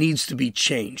 and it needs to be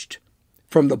changed.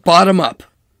 From the bottom up,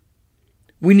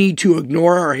 we need to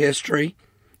ignore our history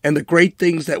and the great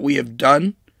things that we have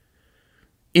done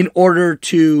in order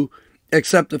to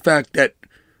accept the fact that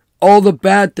all the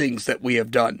bad things that we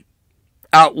have done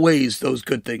outweighs those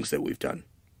good things that we've done.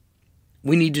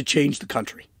 We need to change the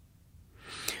country.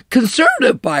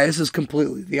 Conservative bias is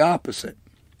completely the opposite.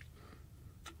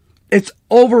 It's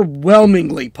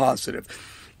overwhelmingly positive.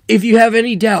 If you have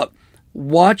any doubt,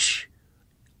 watch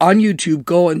on YouTube,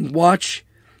 go and watch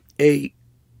a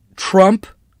Trump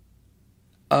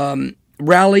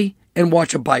rally and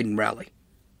watch a Biden rally.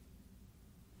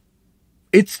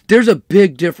 There's a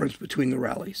big difference between the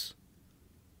rallies.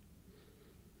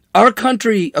 Our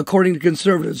country, according to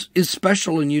conservatives, is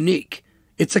special and unique.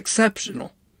 It's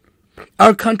exceptional.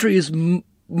 Our country is the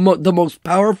most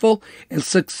powerful and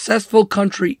successful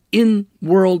country in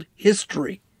world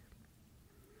history.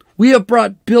 We have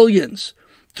brought billions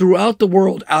throughout the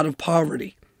world out of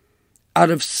poverty,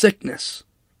 out of sickness.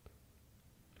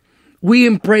 We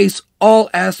embrace all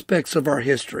aspects of our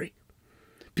history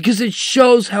because it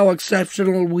shows how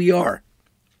exceptional we are.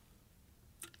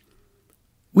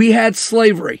 We had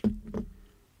slavery,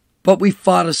 but we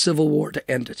fought a civil war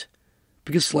to end it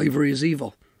because slavery is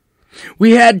evil.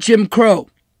 We had Jim Crow,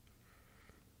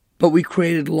 but we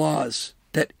created laws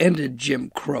that ended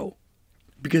Jim Crow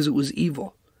because it was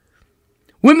evil.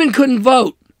 Women couldn't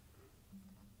vote,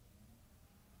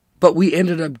 but we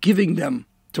ended up giving them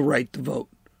the right to vote.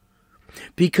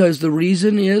 Because the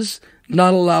reason is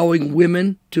not allowing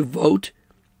women to vote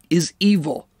is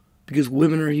evil, because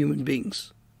women are human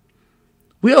beings.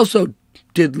 We also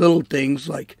did little things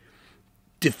like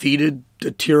defeated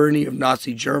the tyranny of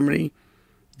Nazi Germany,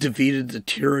 defeated the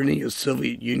tyranny of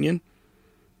Soviet Union,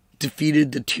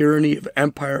 defeated the tyranny of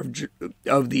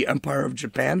the Empire of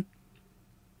Japan.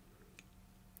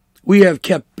 We have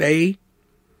kept bay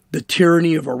the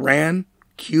tyranny of Iran,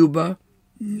 Cuba,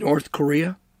 North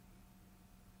Korea.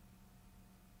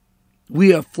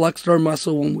 We have flexed our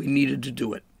muscle when we needed to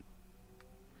do it.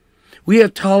 We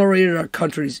have tolerated our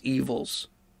country's evils,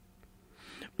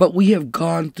 but we have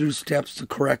gone through steps to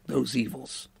correct those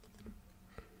evils.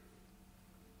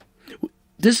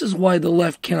 This is why the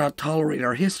left cannot tolerate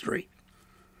our history.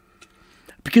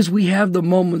 Because we have the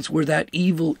moments where that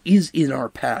evil is in our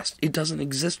past. It doesn't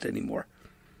exist anymore.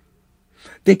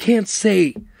 They can't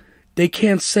say we're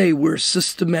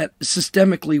systemically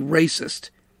racist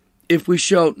if we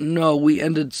show, no, we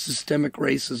ended systemic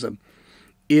racism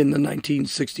in the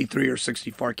 1963 or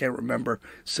 64, I can't remember,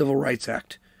 Civil Rights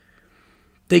Act.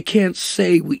 They can't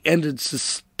say we ended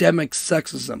systemic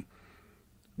sexism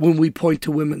when we point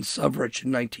to women's suffrage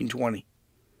in 1920.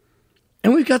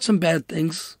 And we've got some bad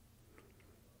things.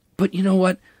 But you know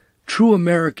what? True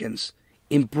Americans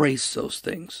embrace those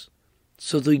things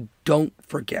so they don't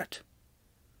forget.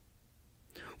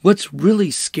 What's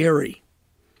really scary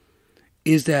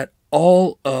is that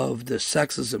all of the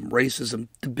sexism, racism,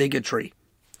 the bigotry,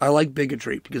 I like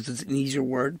bigotry because it's an easier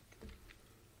word,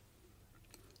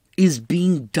 is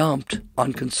being dumped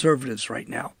on conservatives right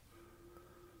now.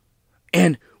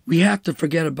 And we have to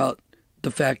forget about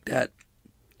the fact that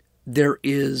there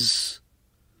is,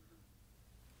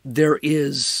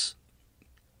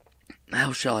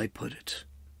 how shall I put it?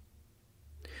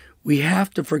 We have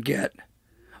to forget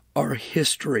our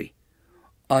history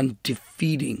on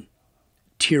defeating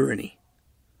tyranny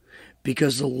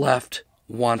because the left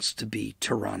wants to be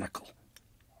tyrannical.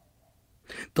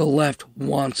 The left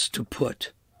wants to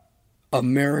put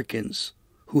Americans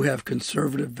who have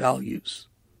conservative values,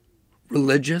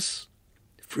 religious,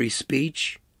 free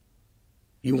speech,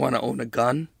 you want to own a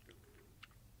gun,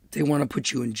 they want to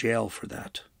put you in jail for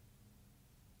that.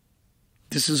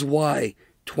 This is why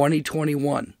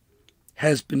 2021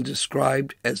 has been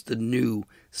described as the new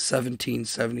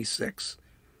 1776,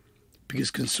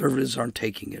 because conservatives aren't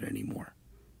taking it anymore.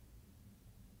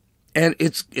 And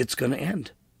it's going to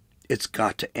end. It's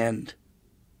got to end.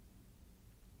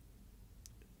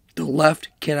 The left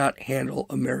cannot handle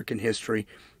American history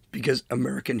because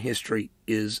American history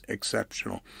is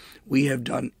exceptional. We have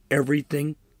done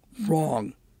everything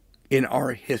wrong in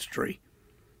our history,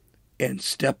 and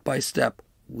step by step,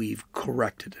 we've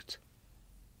corrected it.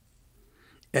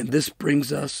 And this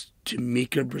brings us to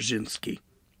Mika Brzezinski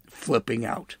flipping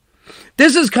out.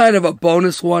 This is kind of a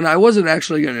bonus one. I wasn't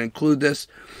actually going to include this,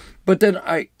 but then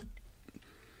I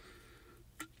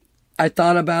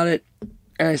thought about it,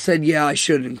 and I said, yeah, I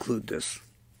should include this.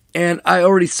 And I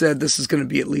already said this is going to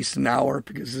be at least an hour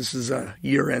because this is a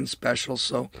year-end special,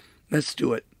 so let's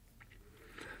do it.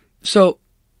 So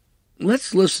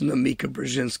let's listen to Mika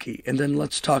Brzezinski, and then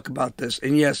let's talk about this.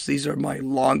 And yes, these are my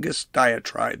longest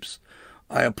diatribes.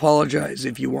 I apologize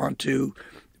if you want to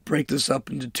break this up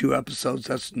into 2 episodes.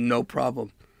 That's no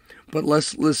problem. But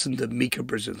let's listen to Mika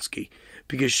Brzezinski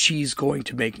because she's going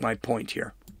to make my point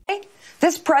here.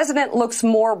 This president looks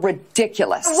more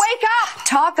ridiculous. Wake up!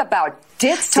 Talk about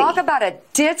ditzy. Talk about a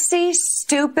ditzy,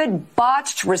 stupid,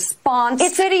 botched response.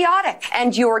 It's idiotic.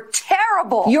 And you're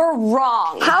terrible. You're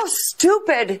wrong. How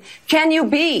stupid can you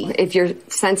be? If you're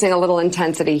sensing a little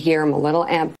intensity here, I'm a little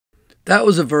amped. That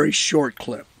was a very short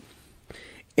clip.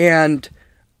 And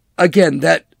again,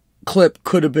 that clip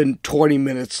could have been 20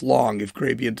 minutes long if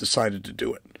Grabien decided to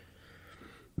do it.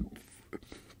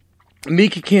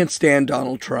 Mika can't stand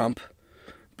Donald Trump.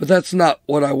 But that's not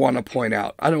what I want to point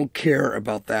out. I don't care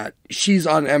about that. She's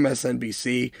on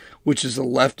MSNBC, which is a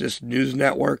leftist news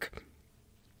network.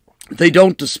 They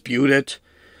don't dispute it.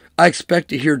 I expect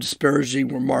to hear disparaging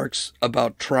remarks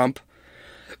about Trump.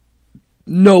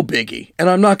 No biggie. And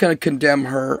I'm not going to condemn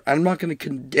her. I'm not going to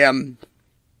condemn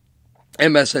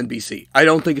MSNBC. I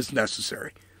don't think it's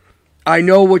necessary. I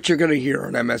know what you're going to hear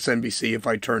on MSNBC if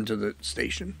I turn to the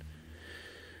station.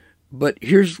 But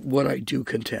here's what I do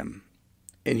condemn.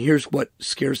 And here's what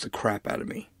scares the crap out of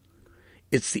me.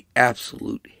 It's the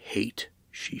absolute hate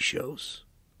she shows.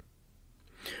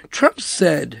 Trump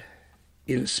said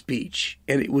in a speech,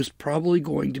 and it was probably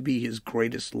going to be his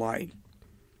greatest line,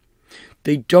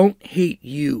 they don't hate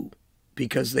you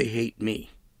because they hate me.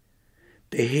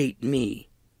 They hate me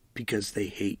because they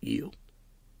hate you.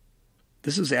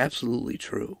 This is absolutely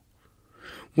true.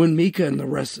 When Mika and the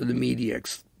rest of the media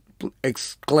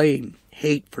exclaim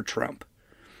hate for Trump,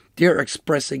 they're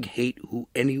expressing hate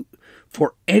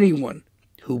for anyone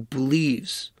who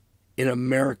believes in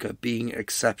America being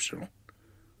exceptional,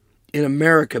 in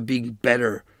America being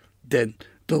better than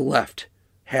the left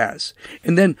has.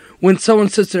 And then when someone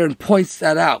sits there and points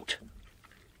that out,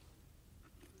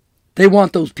 they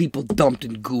want those people dumped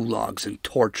in gulags and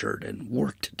tortured and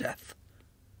worked to death.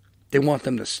 They want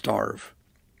them to starve.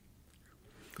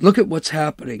 Look at what's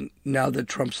happening now that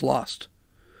Trump's lost.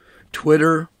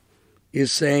 Twitter is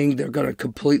saying they're going to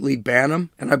completely ban him,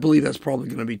 and I believe that's probably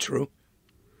going to be true,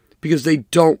 because they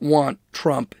don't want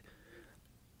Trump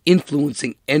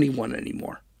influencing anyone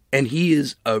anymore. And he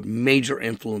is a major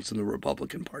influence in the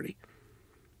Republican Party.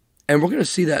 And we're going to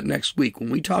see that next week when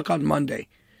we talk on Monday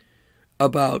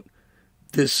about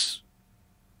this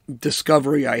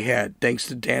discovery I had, thanks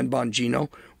to Dan Bongino.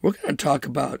 We're going to talk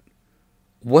about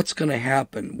what's going to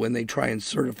happen when they try and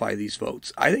certify these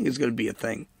votes. I think it's going to be a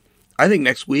thing. I think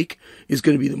next week is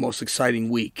going to be the most exciting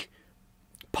week,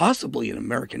 possibly in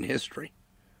American history.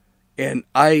 And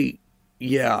I'm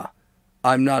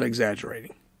not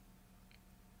exaggerating.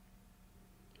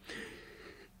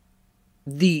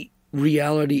 The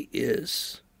reality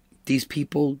is these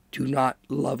people do not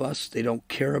love us. They don't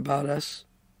care about us.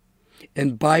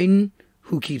 And Biden,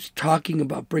 who keeps talking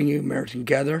about bringing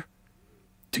America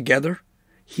together,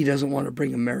 he doesn't want to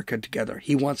bring America together.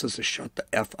 He wants us to shut the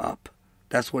F up.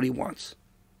 That's what he wants.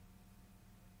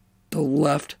 The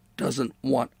left doesn't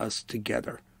want us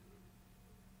together.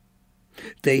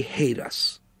 They hate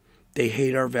us. They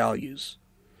hate our values.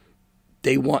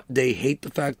 They hate the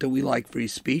fact that we like free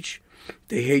speech.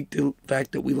 They hate the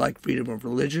fact that we like freedom of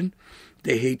religion.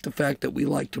 They hate the fact that we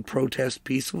like to protest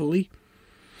peacefully.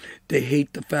 They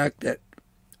hate the fact that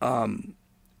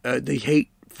they hate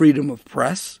freedom of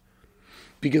press,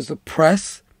 because the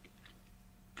press,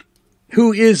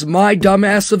 who is my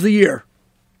dumbass of the year,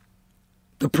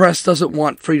 the press doesn't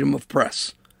want freedom of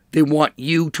press. They want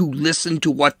you to listen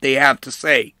to what they have to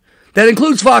say. That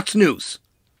includes Fox News.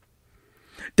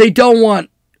 They don't want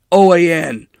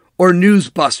OAN or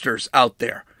Newsbusters out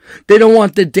there. They don't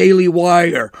want the Daily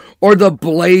Wire or the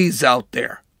Blaze out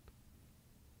there.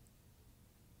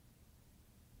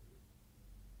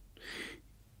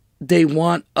 They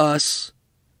want us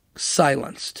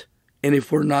silenced. And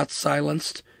if we're not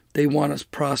silenced, they want us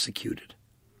prosecuted.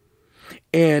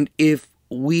 And if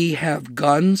we have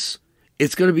guns,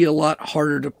 it's going to be a lot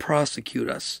harder to prosecute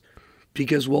us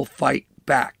because we'll fight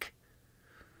back.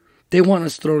 They want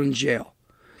us thrown in jail.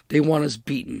 They want us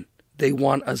beaten. They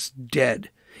want us dead.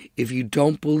 If you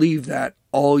don't believe that,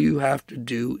 all you have to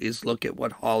do is look at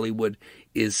what Hollywood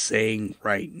is saying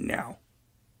right now.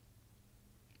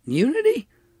 Unity?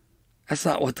 That's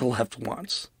not what the left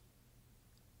wants.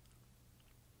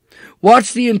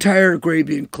 Watch the entire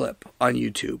Grabien clip on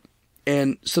YouTube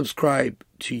and subscribe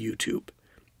to YouTube,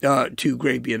 to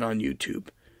Grabien on YouTube,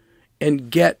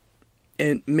 and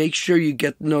make sure you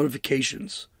get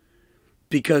notifications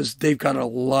because they've got a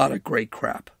lot of great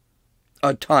crap,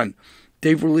 a ton.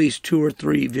 They've released 2 or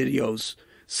 3 videos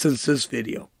since this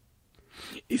video.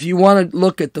 If you want to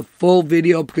look at the full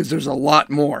video, because there's a lot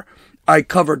more, I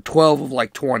covered 12 of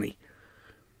like 20.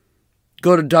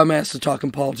 Go to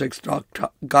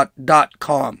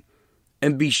dumbassestalkingpolitics.com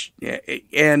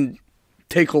and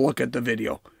take a look at the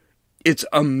video. It's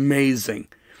amazing,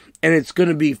 and it's going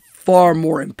to be far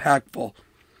more impactful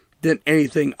than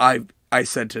anything I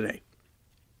said today.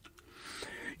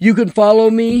 You can follow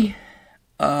me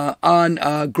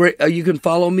you can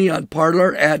follow me on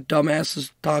Parler at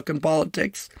Dumbasses Talking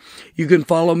Politics. You can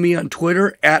follow me on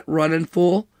Twitter at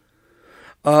RunninFool,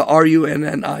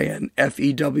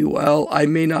 RUNNINFEWL. I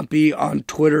may not be on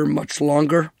Twitter much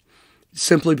longer,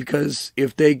 simply because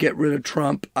if they get rid of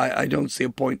Trump, I don't see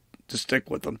a point to stick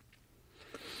with them.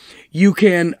 You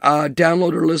can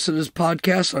download or listen to this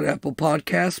podcast on Apple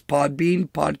Podcasts, Podbean,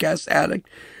 Podcast Addict,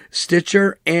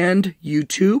 Stitcher, and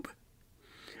YouTube.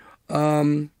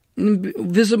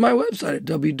 Visit my website at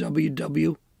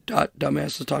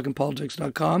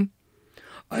www.dumbassestalkingpolitics.com.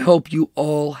 I hope you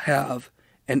all have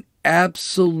an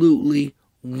absolutely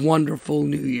wonderful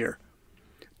new year.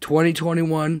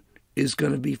 2021 is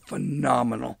going to be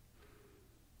phenomenal.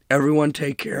 Everyone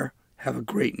take care. Have a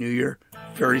great new year.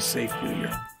 Very safe new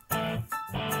year.